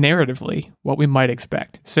narratively what we might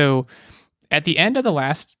expect. So at the end of the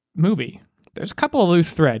last movie, there's a couple of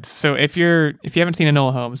loose threads. So if you haven't seen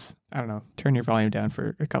Enola Holmes, I don't know, turn your volume down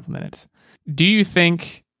for a couple minutes. Do you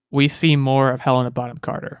think we see more of Helena Bonham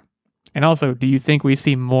Carter? And also, do you think we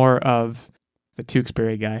see more of the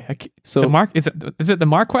Tewksbury guy? So is it the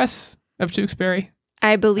Marquess of Tewksbury?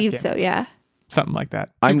 I believe so, yeah. Something like that.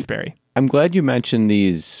 Tewksbury. I'm glad you mentioned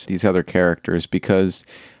these other characters, because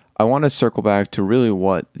I want to circle back to really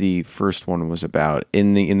what the first one was about.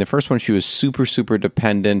 In the first one, she was super, super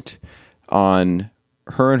dependent on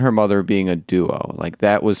her and her mother being a duo. Like,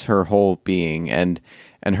 that was her whole being, and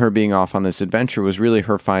her being off on this adventure was really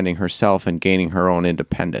her finding herself and gaining her own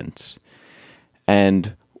independence.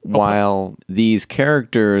 And while these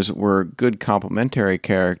characters were good complementary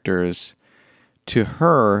characters to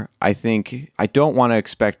her, I don't want to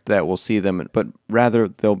expect that we'll see them, but rather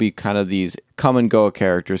they'll be kind of these come and go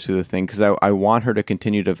characters through the thing, because I want her to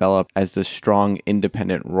continue to develop as this strong,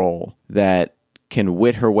 independent role that can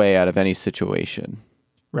wit her way out of any situation.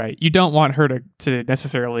 Right. You don't want her to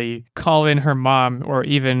necessarily call in her mom or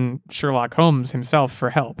even Sherlock Holmes himself for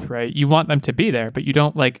help, right? You want them to be there, but you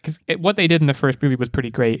don't because what they did in the first movie was pretty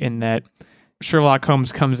great in that Sherlock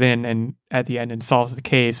Holmes comes in and at the end and solves the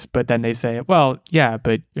case, but then they say, well, yeah,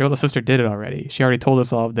 but your little sister did it already. She already told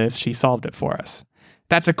us all of this. She solved it for us.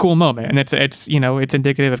 That's a cool moment. And it's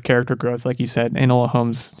indicative of character growth. Like you said, Enola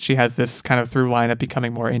Holmes, she has this kind of through line of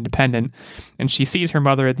becoming more independent, and she sees her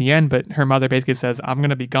mother at the end, but her mother basically says, I'm going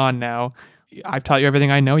to be gone now. I've taught you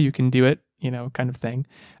everything I know. You can do it, kind of thing.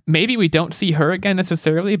 Maybe we don't see her again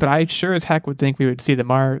necessarily, but I sure as heck would think we would see the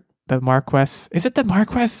Marquess. Is it the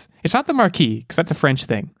Marquess? It's not the Marquis, because that's a French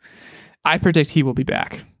thing. I predict he will be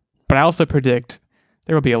back, but I also predict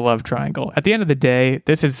there will be a love triangle. At the end of the day,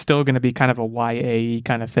 this is still going to be kind of a YA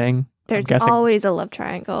kind of thing. There's always a love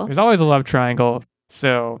triangle. There's always a love triangle.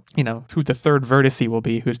 So, who the third vertice will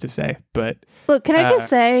be, who's to say? But look, can I just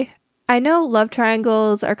say, I know love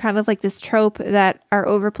triangles are kind of like this trope that are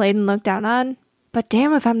overplayed and looked down on, but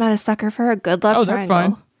damn if I'm not a sucker for a good love triangle. They're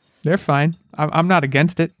fine. They're fine. I'm not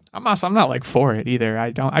against it. I'm not for it either.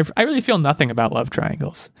 I really feel nothing about love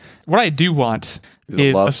triangles. What I do want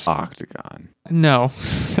is a love octagon. No,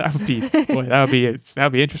 that would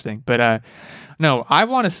be interesting. But no, I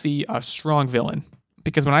want to see a strong villain,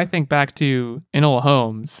 because when I think back to Enola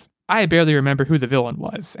Holmes, I barely remember who the villain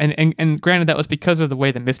was. And granted, that was because of the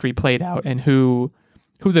way the mystery played out and who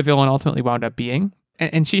the villain ultimately wound up being.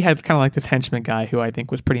 And she had kind of like this henchman guy who I think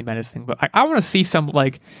was pretty menacing. But I want to see some,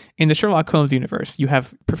 like, in the Sherlock Holmes universe, you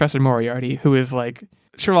have Professor Moriarty, who is like,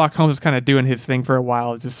 Sherlock Holmes is kind of doing his thing for a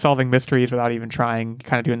while, just solving mysteries without even trying,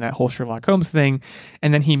 kind of doing that whole Sherlock Holmes thing.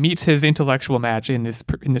 And then he meets his intellectual match in this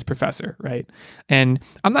professor, right? And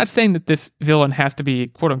I'm not saying that this villain has to be,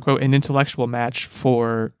 quote unquote, an intellectual match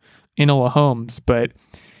for Enola Holmes, but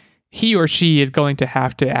he or she is going to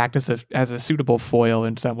have to act as a suitable foil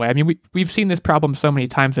in some way. I mean, we've seen this problem so many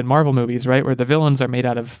times in Marvel movies, right, where the villains are made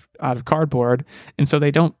out of cardboard, and so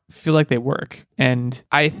they don't feel like they work. And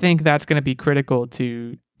I think that's going to be critical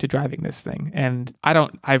to driving this thing. And I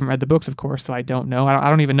haven't read the books, of course, so I don't know. I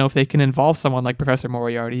don't even know if they can involve someone like Professor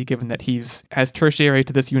Moriarty, given that he's as tertiary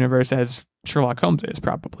to this universe as Sherlock Holmes is,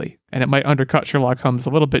 probably. And it might undercut Sherlock Holmes a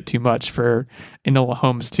little bit too much for Enola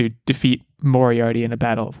Holmes to defeat Moriarty in a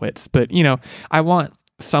battle of wits. But, I want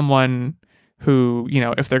someone who,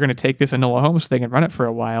 if they're going to take this Enola Holmes thing and run it for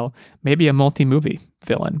a while, maybe a multi-movie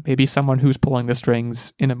villain, maybe someone who's pulling the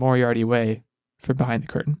strings in a Moriarty way for behind the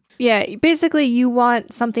curtain. Yeah, basically you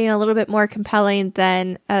want something a little bit more compelling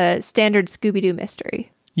than a standard Scooby-Doo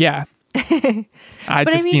mystery. Yeah. That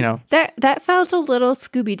felt a little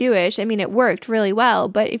Scooby-Doo-ish. I mean, it worked really well,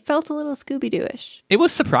 but it felt a little Scooby-Doo-ish. It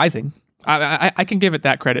was surprising. I can give it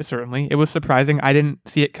that credit, certainly. It was surprising. I didn't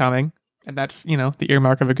see it coming. And that's, the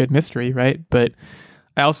earmark of a good mystery, right? But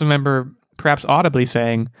I also remember perhaps audibly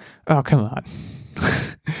saying, oh, come on.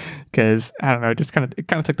 Because, I don't know, it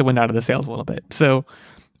kind of took the wind out of the sails a little bit. So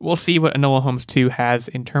we'll see what Enola Holmes 2 has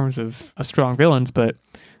in terms of strong villains, but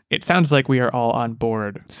it sounds like we are all on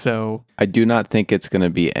board. So I do not think it's going to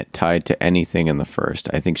be tied to anything in the first.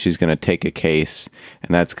 I think she's going to take a case,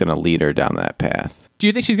 and that's going to lead her down that path. Do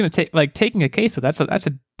you think she's going to take taking a case? So that's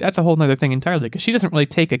a whole nother thing entirely, because she doesn't really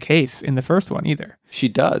take a case in the first one either. She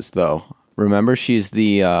does, though. Remember, she's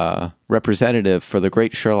the representative for the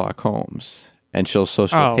great Sherlock Holmes. And she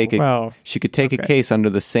could take a case under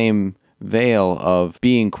the same veil of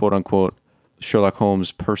being, quote unquote, Sherlock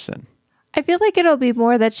Holmes person. I feel like it'll be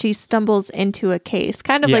more that she stumbles into a case,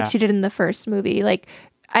 kind of like she did in the first movie. Like,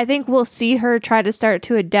 I think we'll see her try to start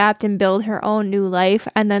to adapt and build her own new life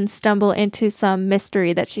and then stumble into some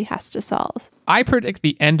mystery that she has to solve. I predict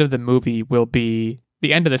the end of the movie will be,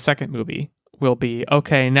 the end of the second movie will be,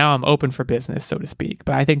 okay, now I'm open for business, so to speak.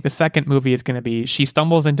 But I think the second movie is going to be, she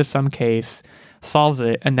stumbles into some case, solves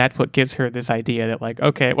it, and that's what gives her this idea that, like,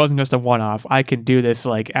 okay, it wasn't just a one-off. I can do this,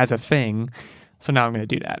 like, as a thing, so now I'm going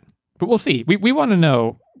to do that. But we'll see. We want to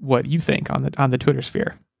know what you think on the Twitter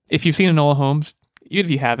sphere. If you've seen Enola Holmes, even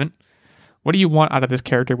if you haven't, what do you want out of this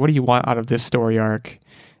character? What do you want out of this story arc?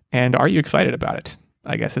 And are you excited about it?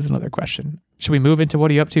 I guess is another question. Should we move into What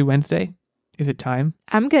Are You Up To Wednesday? Is it time?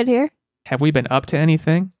 I'm good here. Have we been up to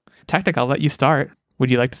anything? Techtic, I'll let you start. Would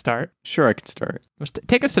you like to start? Sure, I can start.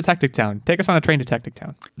 Take us to Techtic Town. Take us on a train to Techtic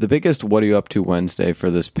Town. The biggest What Are You Up To Wednesday for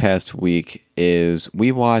this past week is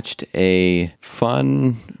we watched a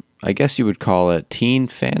fun, I guess you would call it teen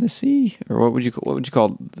fantasy, or what would you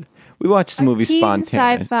call? We watched the movie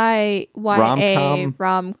Spontaneous. Sci-fi, YA,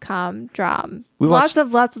 rom-com, dram. Lots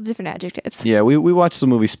of different adjectives. Yeah, we watched the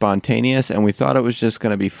movie Spontaneous, and we thought it was just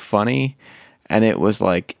going to be funny, and it was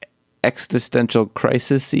like existential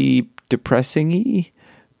crisis-y, depressing-y,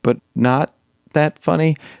 but not that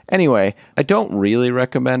funny. Anyway, I don't really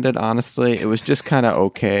recommend it, honestly. It was just kind of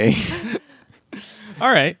okay.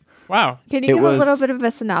 All right. Wow. Can you give a little bit of a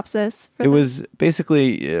synopsis? It was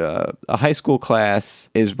basically a high school class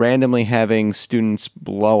is randomly having students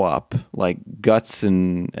blow up, like guts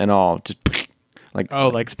and all, just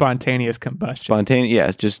like spontaneous combustion.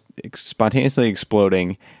 Just spontaneously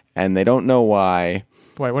exploding, and they don't know why.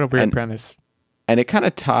 Boy, what a weird premise. And it kind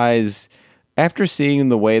of ties, after seeing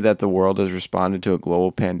the way that the world has responded to a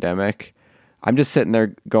global pandemic, I'm just sitting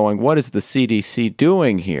there going, what is the CDC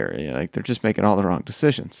doing here? Like, they're just making all the wrong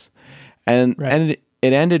decisions. And it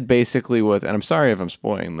ended basically with, and I'm sorry if I'm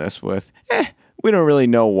spoiling this, with, we don't really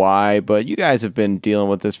know why, but you guys have been dealing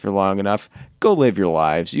with this for long enough. Go live your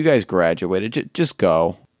lives. You guys graduated. Just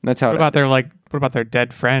go. And that's how. What about their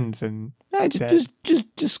dead friends and?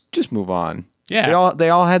 Just move on. Yeah. They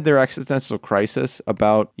all had their existential crisis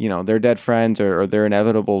about, their dead friends or their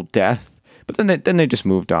inevitable death, but then they just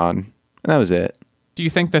moved on, and that was it. Do you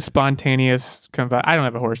think the spontaneous I don't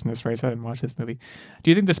have a horse in this race. I didn't watch this movie. Do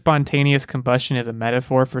you think the spontaneous combustion is a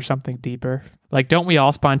metaphor for something deeper? Like, don't we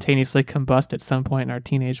all spontaneously combust at some point in our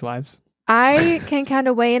teenage lives? I can kind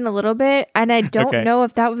of weigh in a little bit, and I don't know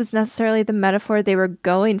if that was necessarily the metaphor they were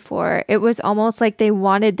going for. It was almost like they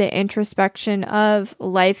wanted the introspection of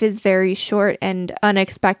life is very short and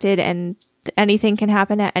unexpected, and anything can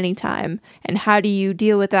happen at any time. And how do you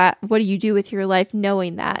deal with that? What do you do with your life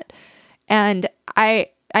knowing that? And I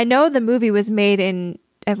know the movie was made in,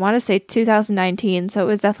 I want to say 2019, so it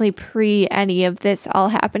was definitely pre any of this all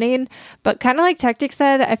happening. But kind of like Techtic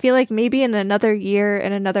said, I feel like maybe in another year,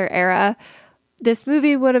 in another era, this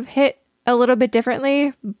movie would have hit a little bit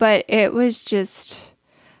differently, but it was just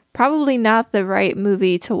probably not the right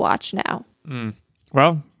movie to watch now.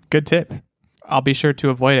 Well, good tip. I'll be sure to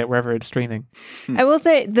avoid it wherever it's streaming. I will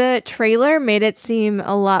say the trailer made it seem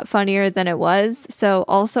a lot funnier than it was, so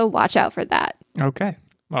also watch out for that. Okay.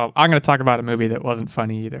 Well, I'm going to talk about a movie that wasn't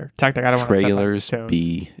funny either. Techtic, I don't want to Trailers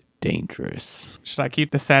be dangerous. Should I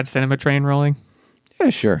keep the sad cinema train rolling?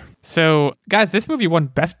 Yeah, sure. So, guys, this movie won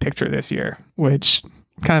Best Picture this year, which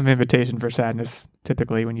kind of an invitation for sadness,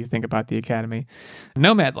 typically, when you think about the Academy.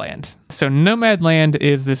 Nomadland. So, Nomadland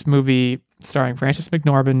is this movie starring Frances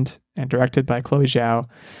McDormand and directed by Chloe Zhao,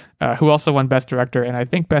 who also won Best Director and I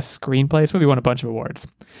think Best Screenplay. This movie won a bunch of awards.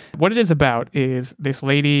 What it is about is this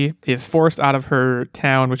lady is forced out of her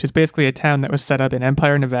town, which is basically a town that was set up in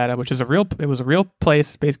Empire, Nevada, which is a real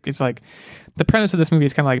place. Basically, it's like the premise of this movie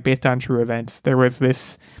is kind of like based on true events. There was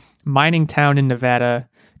this mining town in Nevada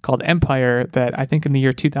called Empire that I think in the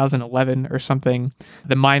year 2011 or something,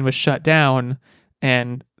 the mine was shut down,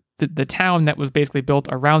 and the town that was basically built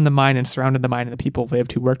around the mine and surrounded the mine and the people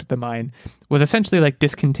lived who worked at the mine was essentially like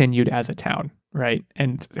discontinued as a town, right?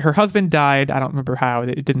 And her husband died. I don't remember how.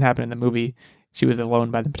 It didn't happen in the movie. She was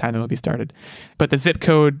alone by the time the movie started. But the zip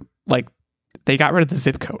code, like, they got rid of the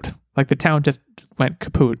zip code. Like, the town just went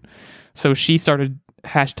kaput. So she started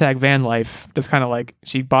hashtag van life, just kind of like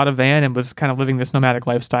she bought a van and was kind of living this nomadic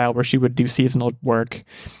lifestyle where she would do seasonal work,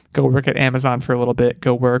 go work at Amazon for a little bit,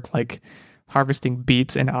 go work like harvesting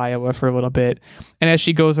beets in Iowa for a little bit. And as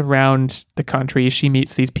she goes around the country, she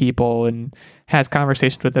meets these people and has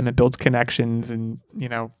conversations with them and builds connections and, you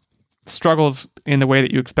know, struggles in the way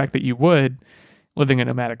that you expect that you would living a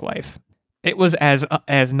nomadic life. It was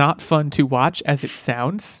as not fun to watch as it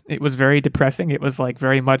sounds. It was very depressing. It was like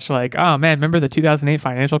very much like, oh man, remember the 2008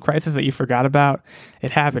 financial crisis that you forgot about?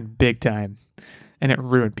 It happened big time and it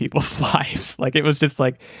ruined people's lives. Like, it was just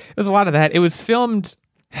like, it was a lot of that. It was filmed.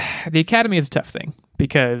 The Academy is a tough thing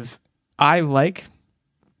because I like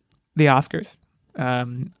the Oscars.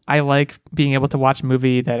 I like being able to watch a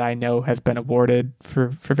movie that I know has been awarded for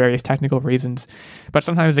various technical reasons. But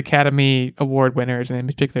sometimes Academy Award winners, and in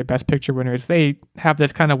particular Best Picture winners, they have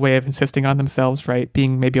this kind of way of insisting on themselves, right?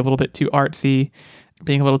 Being maybe a little bit too artsy,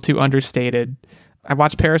 being a little too understated. I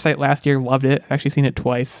watched Parasite last year, loved it. I've actually seen it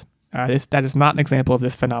twice. That is not an example of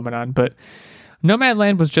this phenomenon, but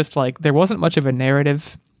Nomadland was just like, there wasn't much of a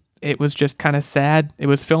narrative. It was just kind of sad. It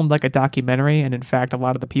was filmed like a documentary. And in fact, a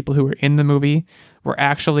lot of the people who were in the movie were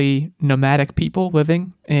actually nomadic people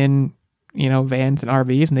living in, you know, vans and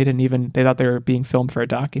RVs. And they thought they were being filmed for a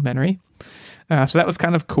documentary. So that was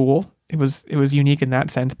kind of cool. It was unique in that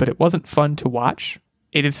sense, but it wasn't fun to watch.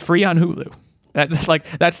 It is free on Hulu.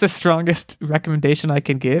 That's the strongest recommendation I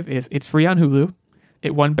can give is it's free on Hulu.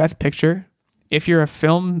 It won Best Picture. If you're a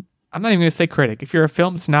film, I'm not even going to say critic. If you're a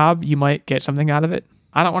film snob, you might get something out of it.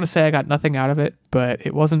 I don't want to say I got nothing out of it, but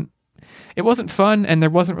it wasn't fun, and there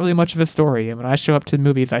wasn't really much of a story. And when I show up to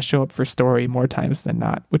movies, I show up for story more times than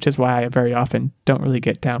not, which is why I very often don't really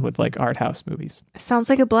get down with like art house movies. Sounds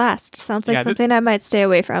like a blast. Sounds like something I might stay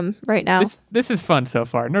away from right now. This is fun so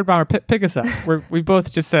far. Nerdbomber, pick us up. We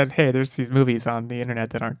both just said, hey, there's these movies on the internet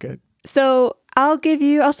that aren't good. So I'll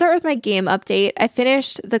start with my game update. I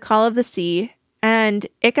finished The Call of the Sea, and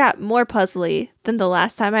it got more puzzly than the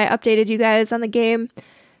last time I updated you guys on the game.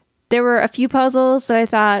 There were a few puzzles that I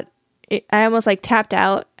thought I almost like tapped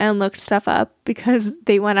out and looked stuff up because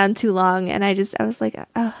they went on too long. And I was like,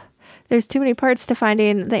 oh, there's too many parts to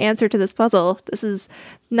finding the answer to this puzzle. This is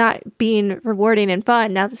not being rewarding and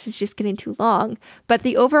fun. Now this is just getting too long. But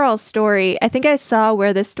the overall story, I think I saw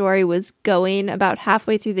where the story was going about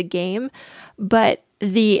halfway through the game. But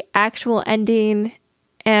the actual ending,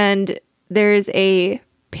 and there's a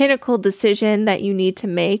pinnacle decision that you need to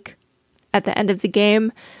make at the end of the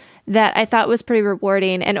game that I thought was pretty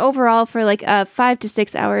rewarding. And overall, for like a 5 to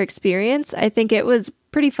 6 hour experience, I think it was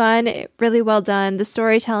pretty fun, really well done. The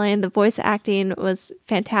storytelling, the voice acting was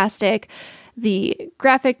fantastic. The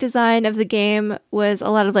graphic design of the game was a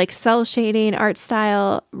lot of like cell shading art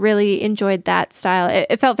style. Really enjoyed that style.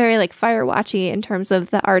 It felt very like Firewatchy in terms of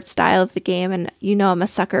the art style of the game. And you know I'm a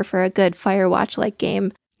sucker for a good Firewatch-like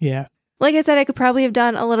game. Yeah. Like I said, I could probably have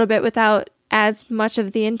done a little bit without as much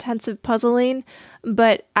of the intensive puzzling,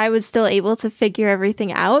 but I was still able to figure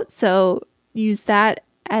everything out. So use that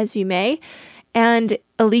as you may. And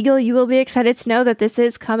Illeagle, you will be excited to know that this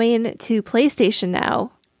is coming to PlayStation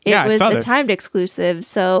now. It was a timed exclusive,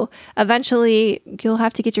 so eventually you'll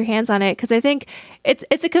have to get your hands on it because I think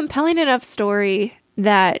it's a compelling enough story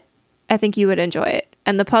that I think you would enjoy it.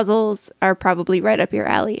 And the puzzles are probably right up your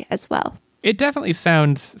alley as well. It definitely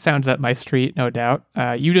sounds up my street, no doubt.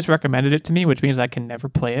 You just recommended it to me, which means I can never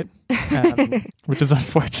play it, which is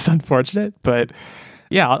unfortunate. But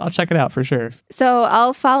yeah, I'll check it out for sure. So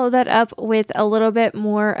I'll follow that up with a little bit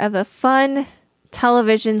more of a fun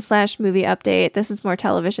television/movie update. This is more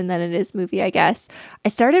television than it is movie, I guess. I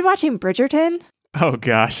started watching Bridgerton. Oh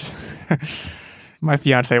gosh. My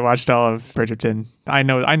fiance watched all of Bridgerton. I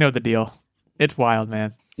know the deal. It's wild,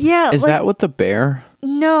 man. Yeah. Is that with the bear?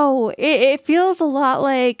 No, it feels a lot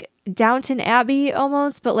like Downton Abbey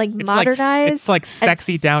almost, but like modernized. It's like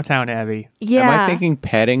sexy Downtown Abbey. Yeah. Am I thinking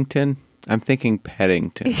Paddington? I'm thinking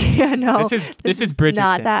Paddington. Yeah, no. This is Bridgerton.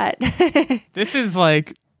 Not that. This is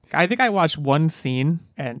like, I think I watched one scene,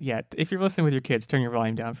 and yeah, if you're listening with your kids, turn your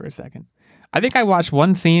volume down for a second. I think I watched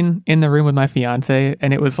one scene in the room with my fiance,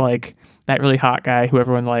 and it was like that really hot guy who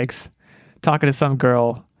everyone likes talking to some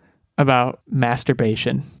girl about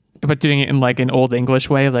masturbation, but doing it in like an old English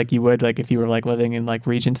way, like you would like if you were like living in like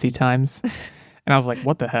Regency times. And I was like,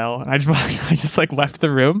 what the hell? And I just like left the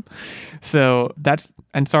room. So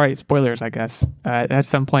and sorry, spoilers, I guess. At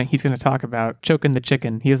some point, he's going to talk about choking the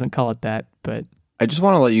chicken. He doesn't call it that, but I just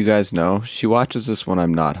want to let you guys know, she watches this when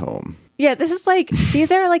I'm not home. Yeah,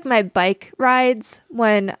 these are like my bike rides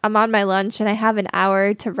when I'm on my lunch and I have an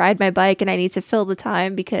hour to ride my bike and I need to fill the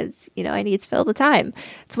time because, I need to fill the time.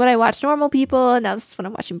 It's when I watch Normal People, and now this is when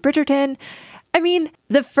I'm watching Bridgerton. I mean,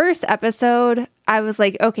 the first episode, I was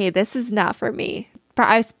like, okay, this is not for me.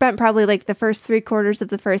 I spent probably like the first 3/4 of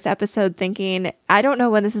the first episode thinking, I don't know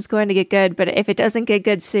when this is going to get good, but if it doesn't get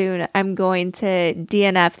good soon, I'm going to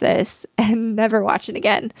DNF this and never watch it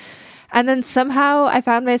again. And then somehow I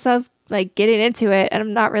found myself like getting into it, and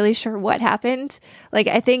I'm not really sure what happened. Like,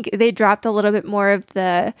 I think they dropped a little bit more of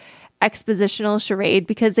the expositional charade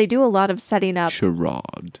because they do a lot of setting up.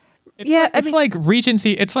 Charade. It's like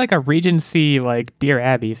Regency. It's like a Regency, like Dear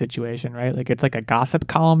Abby situation, right? Like it's like a gossip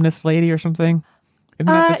columnist lady or something. Isn't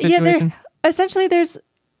that the situation? Essentially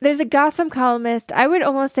there's a gossip columnist. I would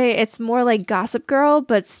almost say it's more like Gossip Girl,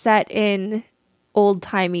 but set in old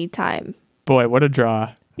timey time. Boy, what a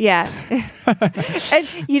draw! Yeah. And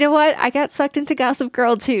you know what? I got sucked into Gossip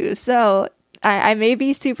Girl too. So I may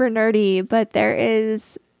be super nerdy, but there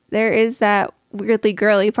is that weirdly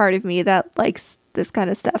girly part of me that likes this kind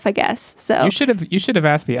of stuff, I guess. So you should have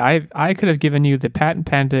asked me. I could have given you the patent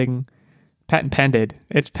pending.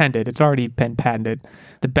 It's already been patented.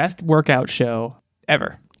 The best workout show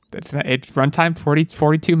ever. It's runtime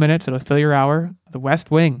 42 minutes. It'll fill your hour. The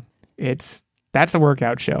West Wing. That's a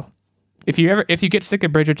workout show. If you get sick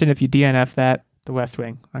of Bridgerton, if you DNF that, The West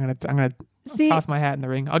Wing. I'm gonna toss my hat in the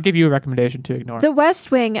ring. I'll give you a recommendation to ignore. The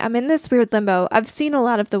West Wing. I'm in this weird limbo. I've seen a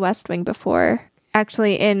lot of The West Wing before.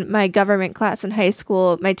 Actually, in my government class in high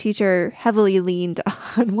school, my teacher heavily leaned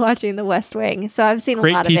on watching The West Wing. So I've seen a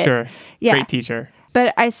lot of it. Yeah. Great teacher.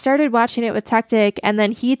 But I started watching it with Techtic, and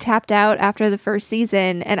then he tapped out after the first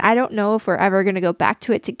season, and I don't know if we're ever going to go back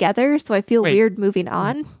to it together, so I feel weird moving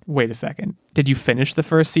on. Wait a second. Did you finish the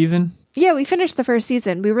first season? Yeah, we finished the first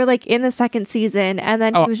season. We were like in the second season, and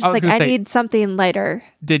then he was just I need something lighter.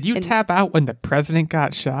 Did you tap out when the president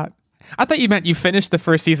got shot? I thought you meant you finished the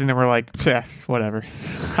first season and we're like, whatever.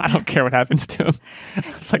 I don't care what happens to him.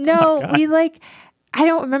 It's like, no, I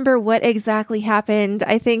don't remember what exactly happened.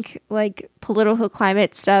 I think like political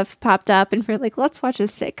climate stuff popped up and we're like, let's watch a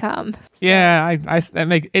sitcom. So. Yeah,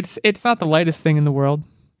 it's not the lightest thing in the world,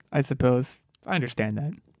 I suppose. I understand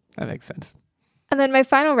that. That makes sense. And then my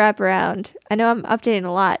final wraparound, I know I'm updating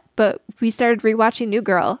a lot, but we started rewatching New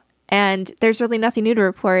Girl, and there's really nothing new to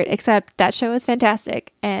report except that show is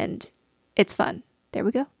fantastic and it's fun. There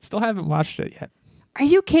we go. Still haven't watched it yet. Are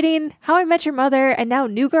you kidding? How I Met Your Mother and now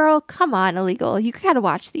New Girl? Come on, Illeagle. You gotta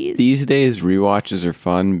watch these. These days, rewatches are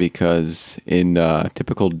fun because in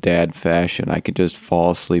typical dad fashion, I could just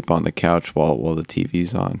fall asleep on the couch while the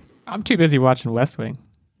TV's on. I'm too busy watching West Wing.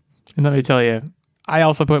 And let me tell you, I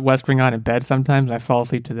also put West Wing on in bed sometimes. I fall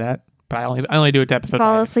asleep to that. But I only do it to episodes.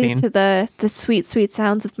 Fall asleep to the sweet, sweet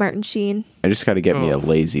sounds of Martin Sheen. I just got to get me a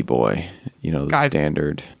lazy boy. The Guys,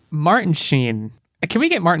 standard. Martin Sheen. Can we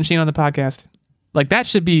get Martin Sheen on the podcast? Like that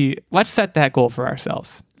should be, let's set that goal for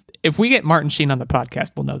ourselves. If we get Martin Sheen on the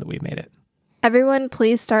podcast, we'll know that we've made it. Everyone,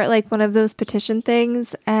 please start like one of those petition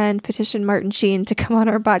things and petition Martin Sheen to come on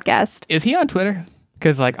our podcast. Is he on Twitter?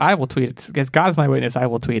 Because like I will tweet it. Because God is my witness, I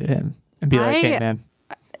will tweet at him and be like, hey man.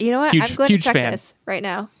 You know what? I'm going to check this right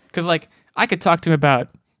now. Because like I could talk to him about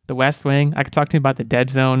the West Wing. I could talk to him about the Dead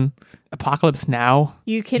Zone. Apocalypse Now.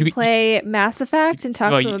 You can play Mass Effect and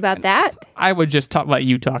talk to him about that. I would just let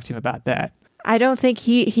you talk to him about that. I don't think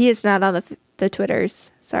he is not on the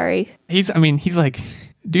Twitters. Sorry. He's like,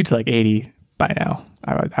 dude's like 80 by now.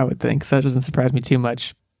 I would think. So it doesn't surprise me too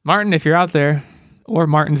much. Martin, if you're out there, or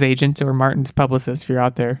Martin's agent or Martin's publicist, if you're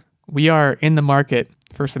out there, we are in the market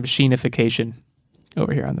for some Sheenification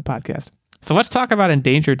over here on the podcast. So let's talk about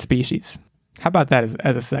endangered species. How about that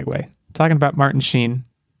as a segue? talking about Martin Sheen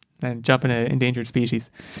and jumping to endangered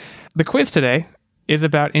species. The quiz today is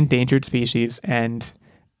about endangered species, and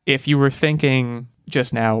if you were thinking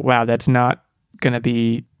just now, wow, that's not going to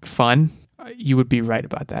be fun, you would be right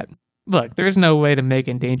about that. Look, there's no way to make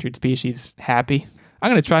endangered species happy. I'm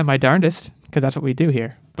going to try my darndest, because that's what we do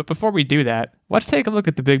here. But before we do that, let's take a look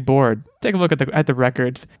at the big board. Take a look at the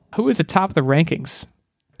records. Who is atop the rankings?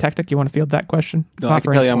 Techtic, you want to field that question? No, I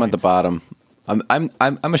can tell you I'm at the bottom. I'm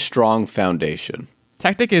a strong foundation.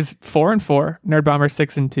 Techtic is 4-4, Nerdbomber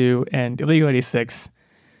 6-2, and Illeagle 86,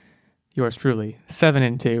 yours truly,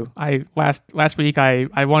 7-2. Last week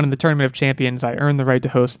I won in the Tournament of Champions. I earned the right to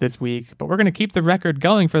host this week, but we're going to keep the record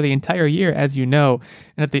going for the entire year, as you know.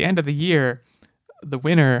 And at the end of the year, the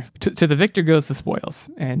winner, to the victor goes the spoils,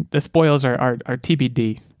 and the spoils are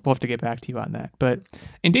TBD. We'll have to get back to you on that. But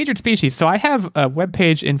endangered species. So I have a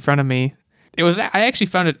webpage in front of me. I actually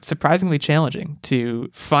found it surprisingly challenging to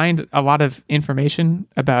find a lot of information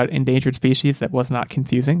about endangered species that was not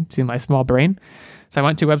confusing to my small brain. So I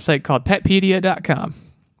went to a website called petpedia.com.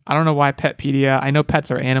 I don't know why Petpedia. I know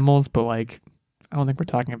pets are animals, but I don't think we're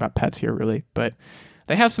talking about pets here really. But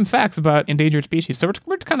they have some facts about endangered species. So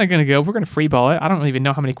we're kind of going to go. We're going to freeball it. I don't even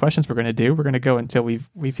know how many questions we're going to do. We're going to go until we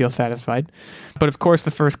feel satisfied. But of course,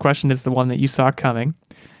 the first question is the one that you saw coming.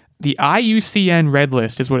 The IUCN Red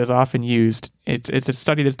List is what is often used. It's a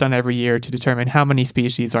study that's done every year to determine how many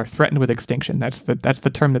species are threatened with extinction. That's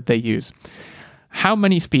the term that they use. How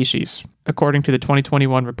many species, according to the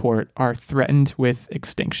 2021 report, are threatened with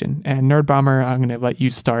extinction? And Nerdbomber, I'm going to let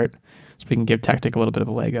you start so we can give Techtic a little bit of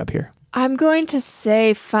a leg up here. I'm going to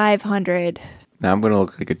say 500. Now I'm going to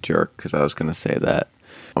look like a jerk because I was going to say that.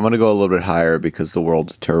 I'm going to go a little bit higher because the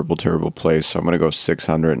world's a terrible, terrible place. So I'm going to go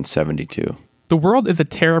 672. The world is a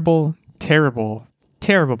terrible, terrible,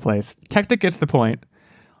 terrible place. Techtic gets the point.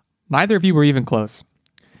 Neither of you were even close.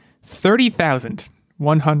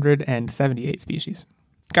 30,178 species.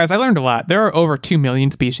 Guys, I learned a lot. There are over 2 million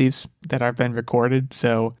species that have been recorded,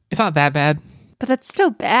 so it's not that bad. But that's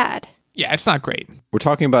still bad. Yeah, it's not great. We're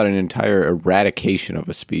talking about an entire eradication of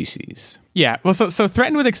a species. Yeah, well, so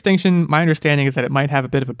threatened with extinction, my understanding is that it might have a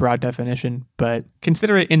bit of a broad definition, but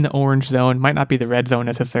consider it in the orange zone. Might not be the red zone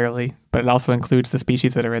necessarily, but it also includes the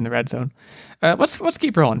species that are in the red zone. Let's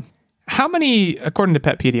keep rolling. How many, according to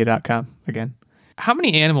petpedia.com, again, how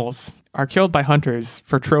many animals are killed by hunters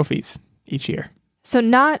for trophies each year? So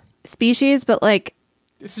not species, but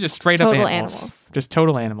this is just straight up animals. Just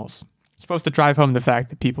total animals. It's supposed to drive home the fact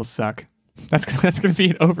that people suck. That's going to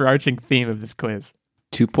be an overarching theme of this quiz.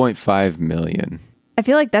 2.5 million. I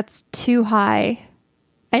feel like that's too high.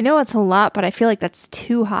 I know it's a lot, but I feel like that's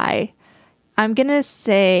too high. I'm going to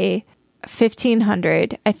say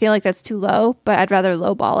 1,500. I feel like that's too low, but I'd rather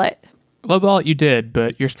lowball it. Lowball it you did,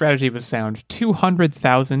 but your strategy was sound.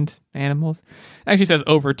 200,000 animals. It actually says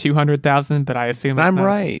over 200,000, but I assume I'm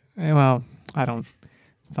right. Well,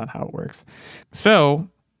 it's not how it works. So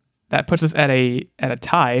that puts us at a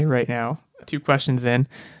tie right now. 2 questions in.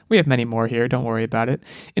 We have many more here. Don't worry about it.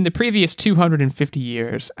 In the previous 250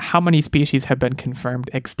 years, how many species have been confirmed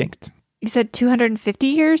extinct? You said 250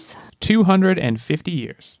 years? 250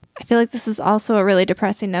 years. I feel like this is also a really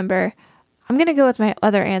depressing number. I'm going to go with my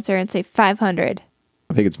other answer and say 500.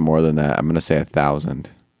 I think it's more than that. I'm going to say 1,000.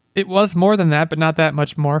 It was more than that, but not that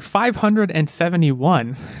much more.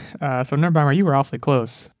 571. So Nerdbomber, you were awfully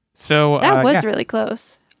close. So that was really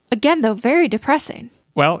close. Again, though, very depressing.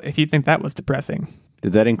 Well, if you think that was depressing.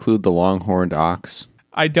 Did that include the longhorned ox?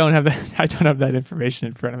 I don't have that information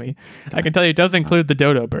in front of me. I can tell you it does include the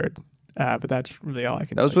dodo bird, but that's really all I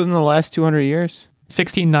can. That was within the last 200 years?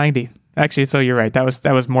 1690. Actually, so you're right. That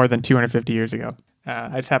was more than 250 years ago.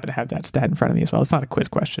 I just happen to have that stat in front of me as well. It's not a quiz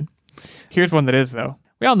question. Here's one that is, though.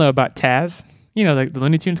 We all know about Taz. You know, the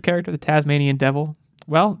Looney Tunes character, the Tasmanian Devil.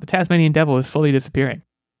 Well, the Tasmanian Devil is slowly disappearing.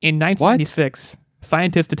 In 1996,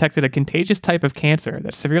 scientists detected a contagious type of cancer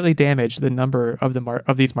that severely damaged the number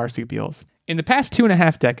of these marsupials. In the past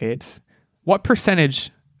 2.5 decades, what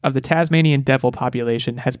percentage of the Tasmanian devil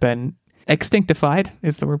population has been extinctified,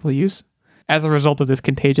 is the word we'll use, as a result of this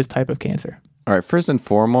contagious type of cancer? All right, first and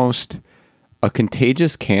foremost, a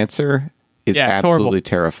contagious cancer is absolutely horrible.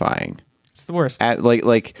 Terrifying. It's the worst.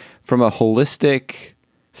 Like from a holistic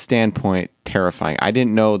standpoint, terrifying. I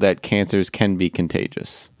didn't know that cancers can be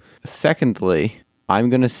contagious. Secondly, I'm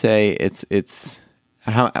going to say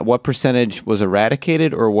what percentage was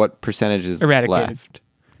eradicated or what percentage is left?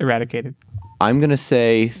 Eradicated. I'm going to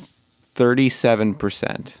say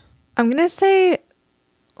 37%. I'm going to say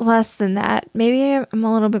less than that. Maybe I'm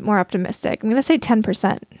a little bit more optimistic. I'm going to say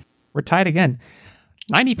 10%. We're tied again.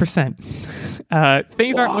 90%.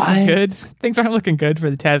 Things aren't looking good. Things aren't looking good for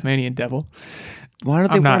the Tasmanian devil. Why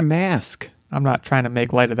don't they wear a mask? I'm not trying to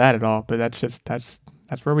make light of that at all, but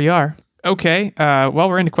that's where we are. Okay. Well,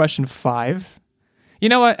 we're into question 5. You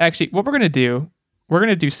know what? Actually, what we're gonna do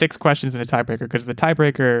 6 questions in a tiebreaker because the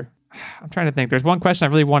tiebreaker. I'm trying to think. There's one question I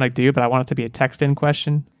really want to do, but I want it to be a text-in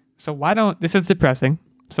question. So this is depressing.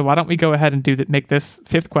 So why don't we go ahead and make this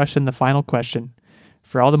 5th question the final question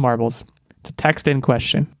for all the marbles? It's a text-in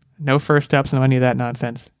question. No first ups, no any of that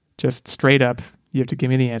nonsense. Just straight up, you have to give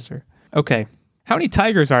me the answer. Okay. How many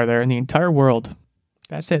tigers are there in the entire world?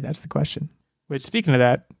 That's it. That's the question. Which, speaking of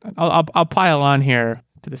that, I'll pile on here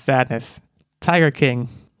to the sadness. Tiger King,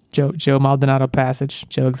 Joe Maldonado Passage,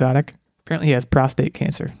 Joe Exotic. Apparently he has prostate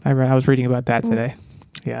cancer. I was reading about that today.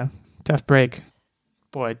 Yeah. Tough break.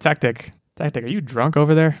 Boy, Techtic, are you drunk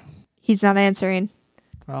over there? He's not answering.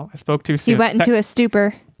 Well, I spoke too soon. He went into a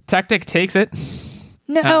stupor. Techtic takes it.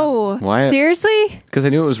 No. Why? Seriously? Because I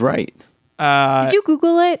knew it was right. Did you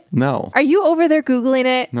Google it? No. Are you over there Googling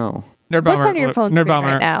it? No. Nerdbomber, what's on your phone screen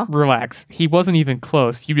right now? Relax. He wasn't even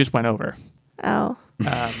close. You just went over. Oh.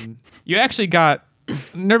 You actually got...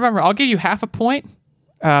 Nerdbomber, I'll give you half a point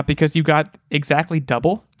because you got exactly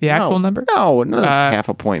double the actual number. No, that's half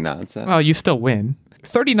a point nonsense. Well, you still win.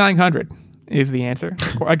 3,900 is the answer.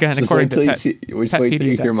 Again, just according wait to till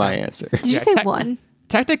you hear my answer. Did you say 1?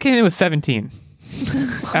 Techtic came in with 17.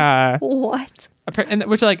 What?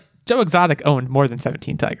 Which, like, Joe Exotic owned more than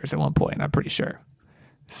 17 tigers at one point, I'm pretty sure.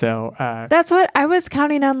 So that's what I was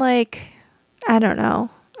counting on. Like, I don't know.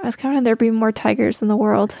 I was counting on there being more tigers in the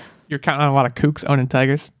world. You're counting on a lot of kooks owning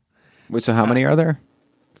tigers. So how many are there?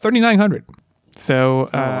 3,900. So,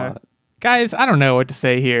 guys, I don't know what to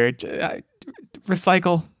say here.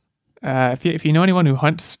 Recycle. If you know anyone who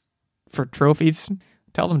hunts for trophies,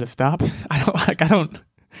 tell them to stop. I don't.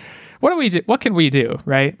 What do we do? What can we do,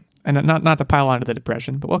 right? And not to pile onto the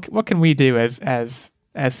depression, but what can we do as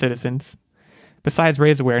citizens besides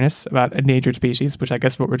raise awareness about endangered species, which I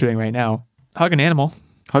guess is what we're doing right now? Hug an animal.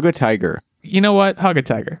 Hug a tiger. You know what? Hug a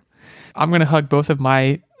tiger. I'm gonna hug both of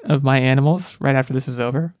my animals right after this is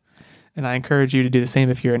over, and I encourage you to do the same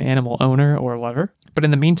if you're an animal owner or lover. But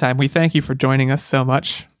in the meantime, we thank you for joining us so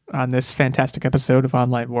much on this fantastic episode of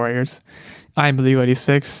Online Warriors. I'm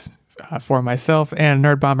Illeagle86 for myself and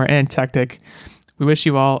Nerdbomber and Techtic. We wish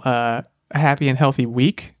you all a happy and healthy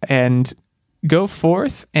week, and go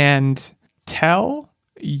forth and tell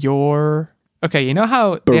your... Okay, you know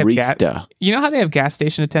how barista. You know how they have gas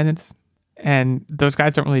station attendants, and those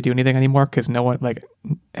guys don't really do anything anymore because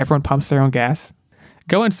everyone pumps their own gas?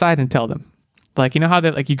 Go inside and tell them. Like, you know how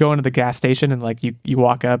you go into the gas station and like you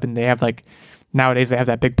walk up and they have nowadays they have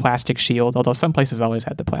that big plastic shield, although some places always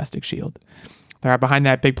had the plastic shield. They're behind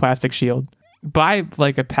that big plastic shield. Buy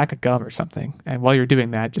like a pack of gum or something, and while you're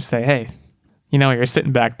doing that, just say, hey, you're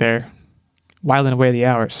sitting back there whiling away the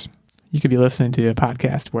hours. You could be listening to a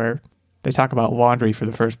podcast where they talk about laundry for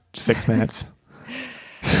the first 6 minutes.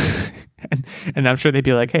 and I'm sure they'd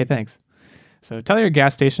be like, hey, thanks. So tell your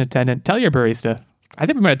gas station attendant, tell your barista. I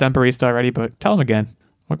think we might have done barista already, but tell them again.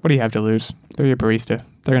 What do you have to lose? They're your barista.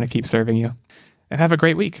 They're going to keep serving you. And have a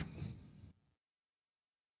great week.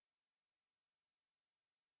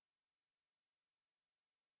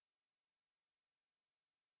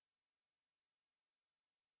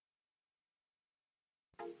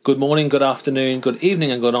 Good morning, good afternoon, good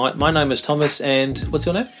evening, and good night. My name is Thomas, and what's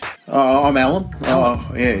your name? I'm Alan.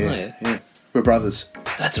 Oh, yeah. We're brothers.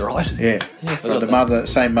 That's right. Yeah.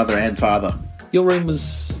 Same mother and father. Your room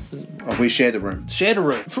was... we shared a room. Shared a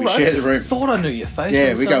room. We shared a room. Thought I knew your face.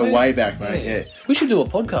 Yeah, we go way back, mate. Yeah. We should do a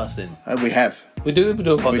podcast then. We have. We do a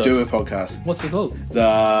podcast. We do a podcast. What's it called?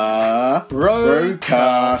 The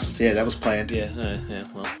Broadcast. Yeah, that was planned. Yeah.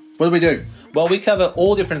 Well. What do we do? Well, we cover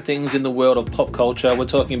all different things in the world of pop culture. We're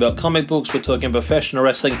talking about comic books, we're talking about professional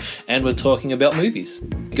wrestling, and we're talking about movies.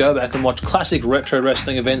 Go back and watch classic retro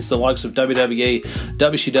wrestling events, the likes of WWE,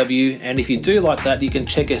 WCW, and if you do like that, you can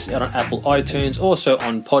check us out on Apple iTunes, also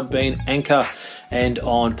on Podbean, Anchor, and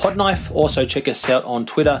on Podknife. Also check us out on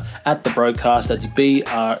Twitter at The Broadcast. That's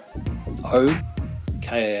BROKAST.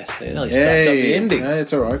 Nearly stuffed up the ending. Yeah,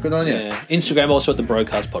 it's all right. Good on you. Yeah. Instagram also at The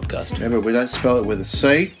Broadcast Podcast. Remember, we don't spell it with a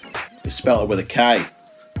C. We spell it with a K.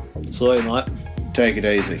 Salute, mate. Take it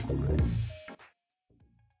easy.